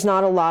 There's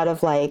not a lot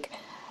of like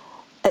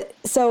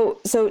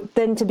so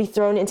then to be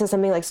thrown into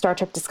something like Star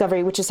Trek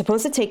Discovery, which is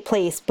supposed to take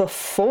place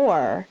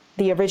before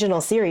the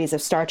original series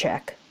of Star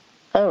Trek.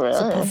 Oh, really?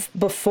 So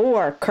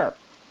before Kirk.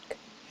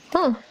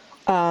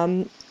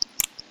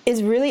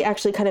 Is really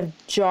actually kind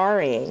of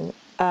jarring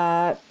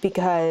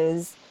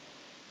because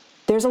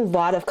there's a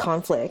lot of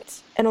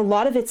conflict, and a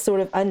lot of it's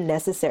sort of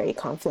unnecessary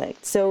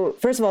conflict. So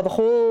first of all, the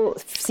whole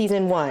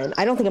season 1,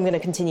 I don't think I'm going to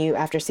continue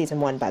after season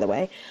 1, by the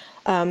way.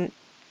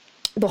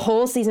 The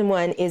whole season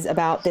 1 is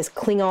about this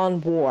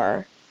Klingon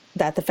war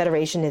that the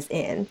Federation is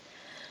in.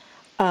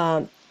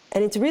 And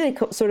it's really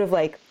sort of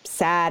like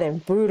sad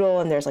and brutal,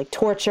 and there's like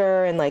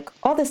torture and like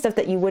all this stuff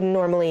that you wouldn't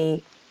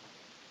normally,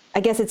 I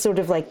guess it's sort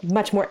of like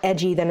much more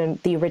edgy than in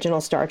the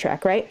original Star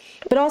Trek, right?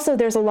 But also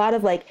there's a lot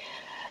of like,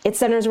 it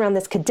centers around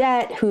this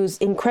cadet who's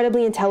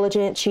incredibly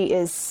intelligent. She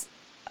is,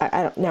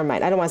 never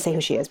mind, I don't want to say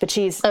who she is, but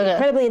she's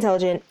incredibly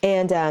intelligent,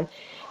 and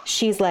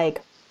she's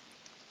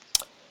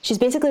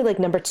basically like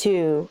number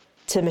 2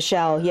 to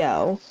Michelle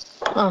Yeoh.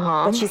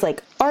 But she's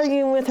like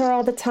arguing with her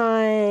all the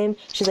time.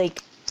 She's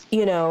like,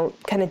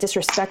 kind of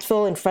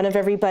disrespectful in front of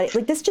everybody.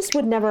 Like, this just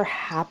would never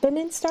happen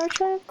in Star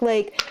Trek.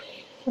 Like,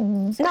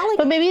 Not like,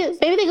 But maybe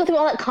they go through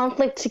all that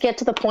conflict to get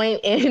to the point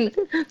in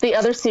the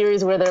other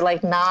series where they're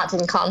like not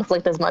in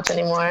conflict as much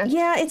anymore.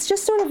 yeah, it's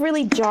just sort of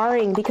really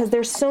jarring because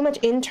there's so much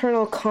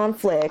internal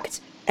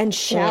conflict and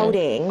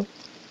shouting,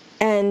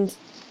 and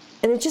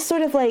it's just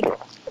sort of like.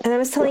 And I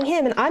was telling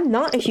him, and I'm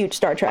not a huge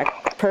Star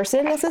Trek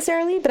person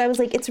necessarily, but I was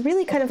like, it's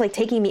really kind of like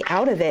taking me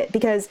out of it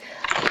because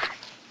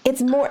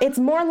it's more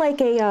like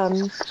a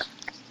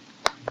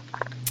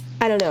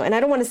I don't know, and I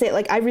don't want to say it,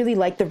 like I really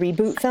like the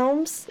reboot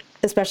films,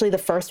 especially the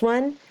first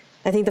one.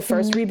 I think the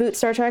first reboot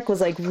Star Trek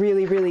was like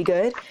really, really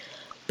good.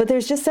 But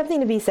there's just something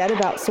to be said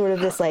about sort of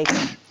this like,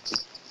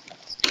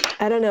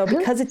 I don't know,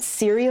 because it's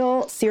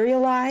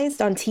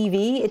serialized on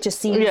TV, it just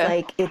seems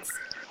like it's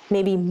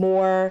maybe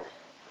more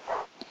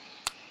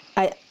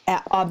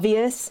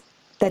obvious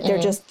that they're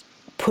just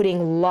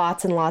putting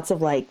lots and lots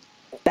of like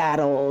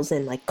battles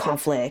and like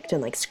conflict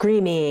and like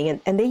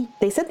screaming and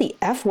they said the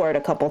F word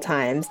a couple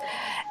times,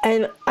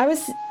 and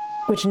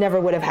which never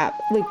would have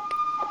happened. Like,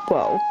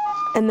 whoa.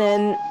 And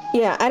then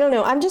I don't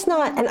know. I'm just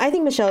not, and I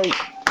think Michelle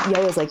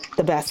Yeoh is like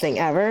the best thing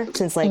ever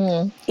since like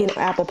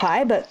Apple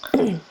Pie, but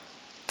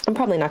I'm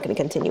probably not going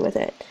to continue with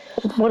it.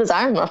 What does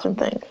Iron Muffin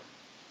think?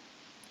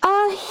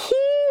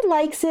 He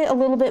likes it a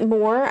little bit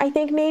more, I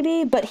think,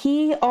 maybe, but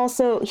he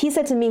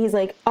said to me, he's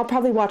like, I'll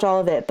probably watch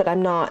all of it, but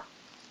I'm not,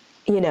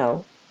 he's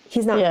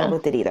not in love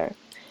with it either.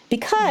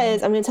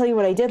 Because, I'm going to tell you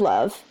what I did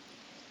love.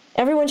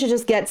 Everyone should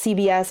just get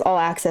CBS All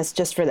Access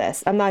just for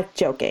this. I'm not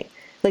joking.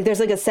 Like, there's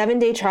like a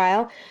 7-day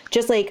trial.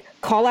 Just like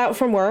call out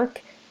from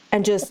work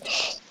and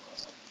just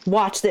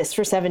watch this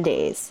for 7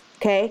 days,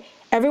 okay?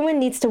 Everyone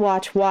needs to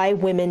watch Why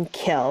Women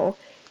Kill.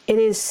 It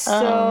is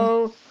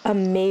so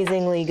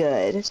amazingly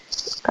good.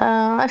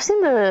 I've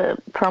seen the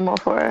promo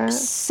for it.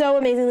 So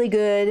amazingly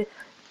good.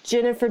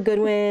 Ginnifer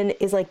Goodwin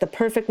is like the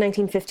perfect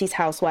 1950s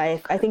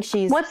housewife. I think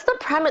she's... What's the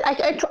premise?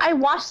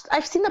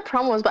 I've seen the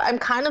promos, but I'm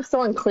kind of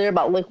still unclear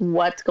about like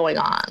what's going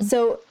on.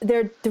 So there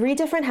are 3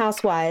 different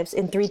housewives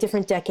in 3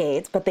 different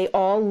decades, but they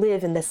all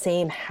live in the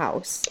same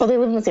house. Oh, they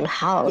live in the same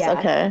house. Yeah.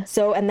 Okay.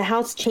 So, and the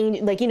house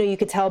changed, like, you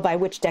could tell by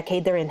which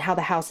decade they're in, how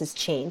the house has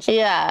changed.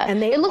 Yeah.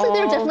 And it looks like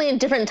they're definitely in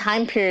different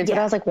time periods, but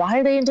I was like, why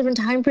are they in different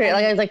time periods?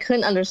 Like, I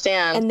couldn't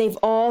understand. And they've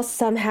all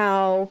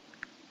somehow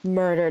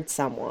murdered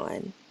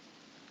someone.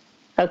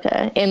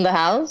 Okay. In the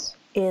house?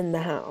 In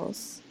the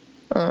house.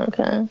 Oh,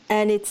 okay.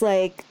 And it's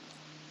like...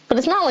 But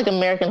it's not like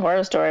American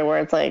Horror Story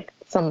where it's like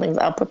something's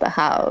up with the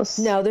house.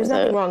 No, there's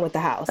nothing wrong with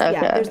the house. Okay.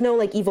 Yeah, there's no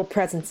like evil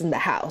presence in the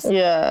house.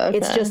 Yeah, okay.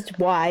 It's just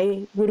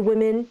why would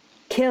women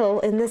kill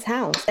in this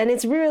house? And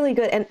it's really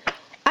good. And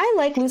I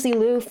like Lucy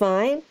Liu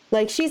fine.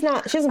 Like she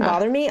doesn't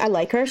bother me. I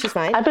like her. She's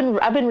fine. I've been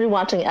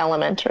rewatching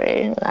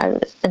Elementary. I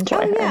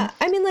enjoy her. Yeah.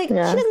 I mean, like she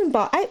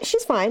doesn't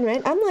she's fine,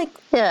 right? I'm like,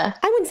 I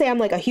wouldn't say I'm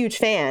like a huge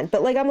fan,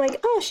 but like I'm like,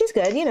 oh, she's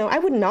good. I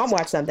would not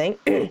watch something.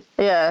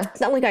 Yeah.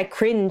 It's not like I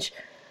cringe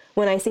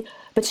when I see,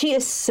 but she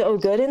is so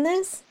good in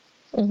this.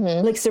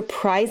 Mm-hmm. Like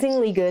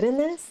surprisingly good in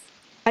this.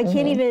 I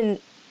can't even.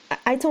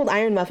 I told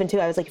Iron Muffin too.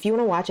 I was like, if you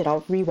want to watch it,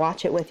 I'll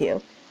rewatch it with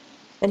you.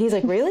 And he's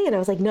like, really? And I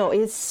was like, no,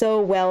 it's so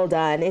well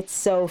done. It's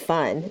so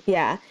fun.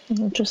 Yeah.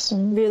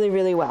 Interesting. Really,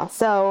 really well.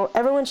 So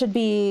everyone should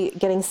be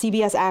getting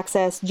CBS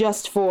access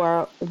just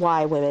for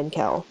Why Women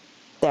Kill.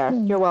 There.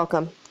 You're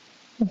welcome.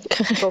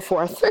 Okay. Go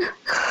forth.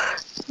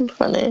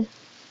 Funny.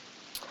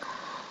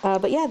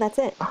 But yeah, that's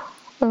it.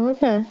 Oh,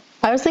 okay.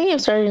 I was thinking of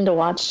starting to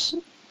watch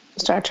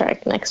Star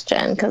Trek Next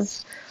Gen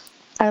because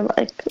I've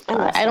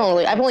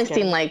only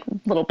seen like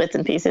little bits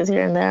and pieces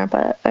here and there,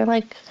 but I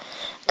like...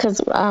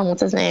 Because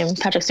what's his name?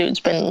 Patrick Stewart's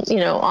been,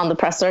 on the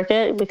press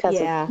circuit because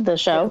of the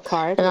show.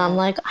 Picard, and I'm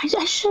like,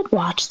 I should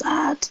watch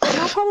that.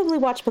 I'll probably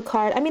watch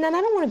Picard. I mean, and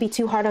I don't want to be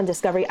too hard on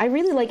Discovery. I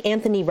really like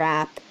Anthony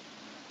Rapp.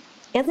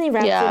 Anthony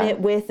Rapp's in it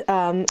with...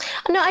 No,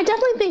 I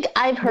definitely think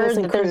I've heard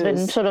that there's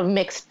been sort of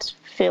mixed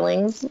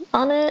feelings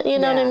on it. You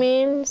know what I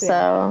mean?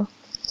 So...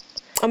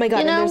 Oh my God,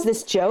 and there's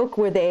this joke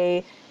where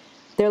they're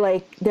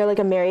like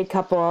a married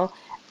couple...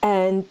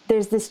 And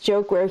there's this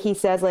joke where he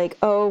says, like,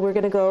 oh, we're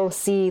going to go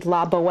see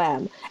La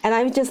Boheme. And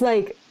I just,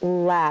 like,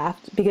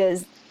 laughed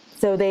because,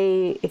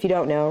 if you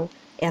don't know,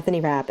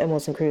 Anthony Rapp and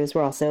Wilson Cruz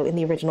were also in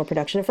the original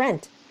production of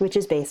Rent, which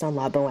is based on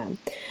La Boheme.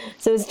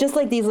 So it's just,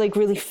 like, these, like,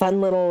 really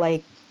fun little,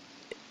 like,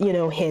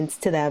 hints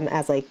to them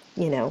as, like,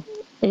 the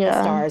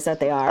stars that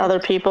they are. Other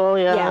people,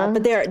 Yeah,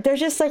 but they're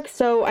just, like,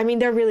 so, I mean,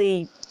 they're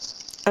really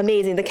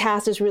amazing. The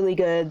cast is really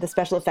good. The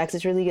special effects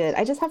is really good.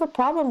 I just have a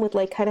problem with,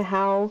 like, kind of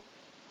how...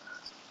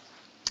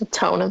 The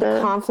tone of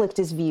it. Conflict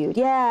is viewed.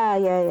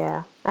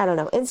 Yeah. I don't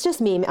know. It's just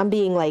me. I'm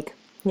being like,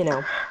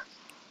 No,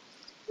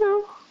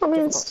 I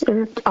mean, it's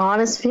your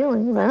honest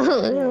feeling.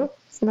 There's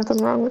nothing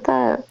wrong with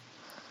that.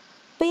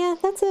 But yeah,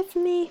 that's it for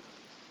me.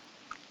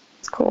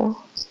 It's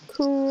cool.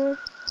 Cool.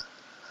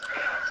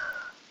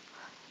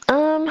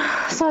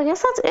 So I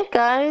guess that's it,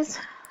 guys.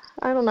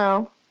 I don't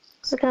know.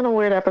 It's a kind of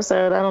weird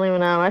episode. I don't even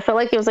know. I felt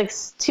like it was like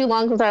too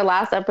long since our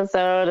last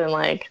episode, and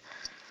like.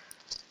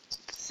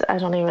 I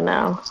don't even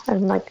know.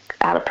 I'm like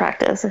out of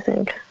practice, I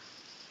think.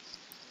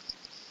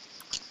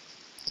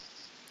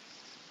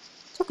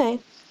 It's okay.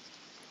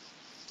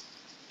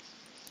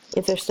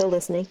 if they're still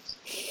listening.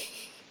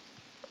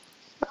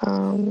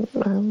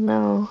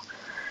 No,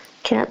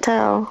 can't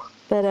tell.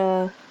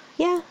 But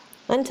yeah,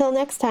 until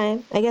next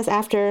time. I guess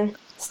after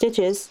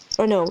Stitches,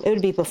 or no, it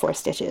would be before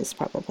Stitches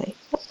probably.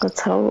 Let's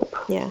hope.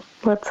 Yeah.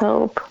 Let's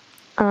hope.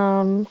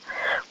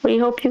 We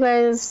hope you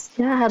guys,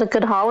 had a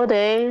good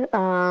holiday.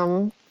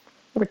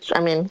 Which,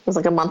 I mean, was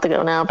like a month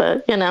ago now,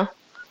 but,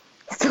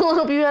 still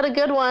hope you had a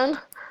good one.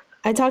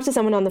 I talked to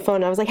someone on the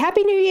phone. I was like,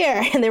 Happy New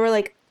Year. And they were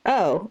like,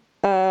 oh.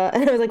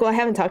 And I was like, well, I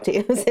haven't talked to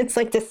you since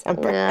like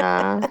December.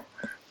 Yeah.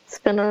 It's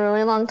been a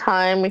really long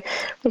time.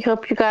 We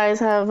hope you guys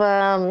have,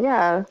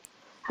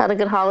 had a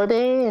good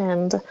holiday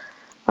and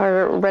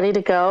are ready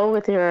to go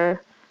with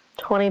your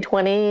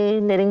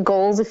 2020 knitting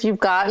goals if you've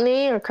got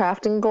any, or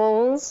crafting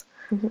goals.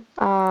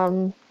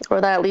 Mm-hmm.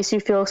 Or that at least you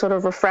feel sort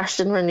of refreshed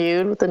and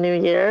renewed with the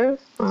new year.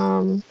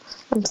 I'm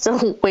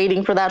still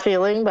waiting for that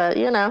feeling, but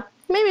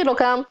maybe it'll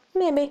come.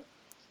 Maybe.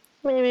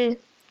 We'll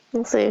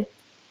see.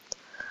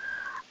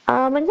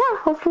 And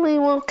hopefully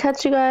we'll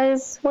catch you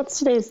guys. What's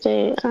today's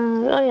date?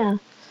 Yeah,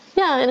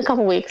 in a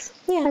couple weeks.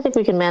 Yeah, I think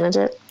we can manage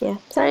it. Yeah,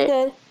 sounds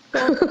good.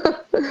 Yeah.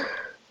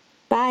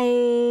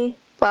 Bye.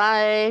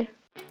 Bye.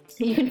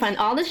 You can find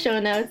all the show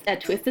notes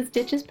at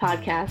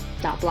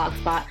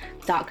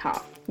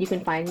twistedstitchespodcast.blogspot.com. You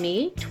can find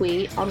me,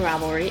 Tweet, on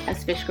Ravelry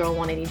as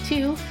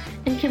FishGirl182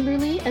 and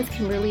Kimberly as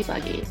Kimberly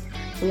Buggy.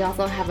 We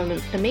also have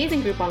an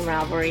amazing group on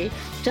Ravelry.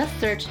 Just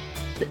search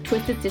the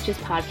Twisted Stitches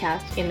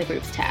Podcast in the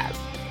groups tab.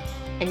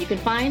 And you can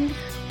find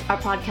our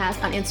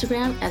podcast on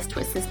Instagram as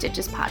Twisted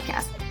Stitches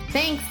Podcast.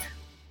 Thanks!